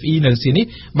តិ AFE នៅទីនេះ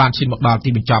បានឈានមកដល់ទី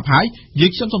បញ្ចប់ហើយយើ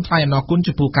ងខ្ញុំសូមថ្លែងអំណរគុណ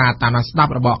ចំពោះការតាមដានស្ដា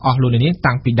ប់របស់អស់លោកអ្នកនាង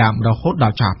តាំងពីដើមរហូតដ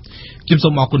ល់ចប់ខ្ញុំសូ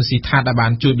មអរគុណស៊ីថាដែលបា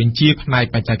នជួយបញ្ជាផ្នែក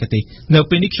បច្ចេកទេសនៅ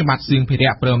ពេលនេះខ្ញុំបាទសឿងភិ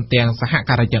រៈព្រមទាំងសហ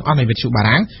ការីទាំងអស់នៃវិទ្យុបា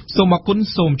រាំងសូមអរគុណ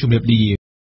សូមជម្រាបលា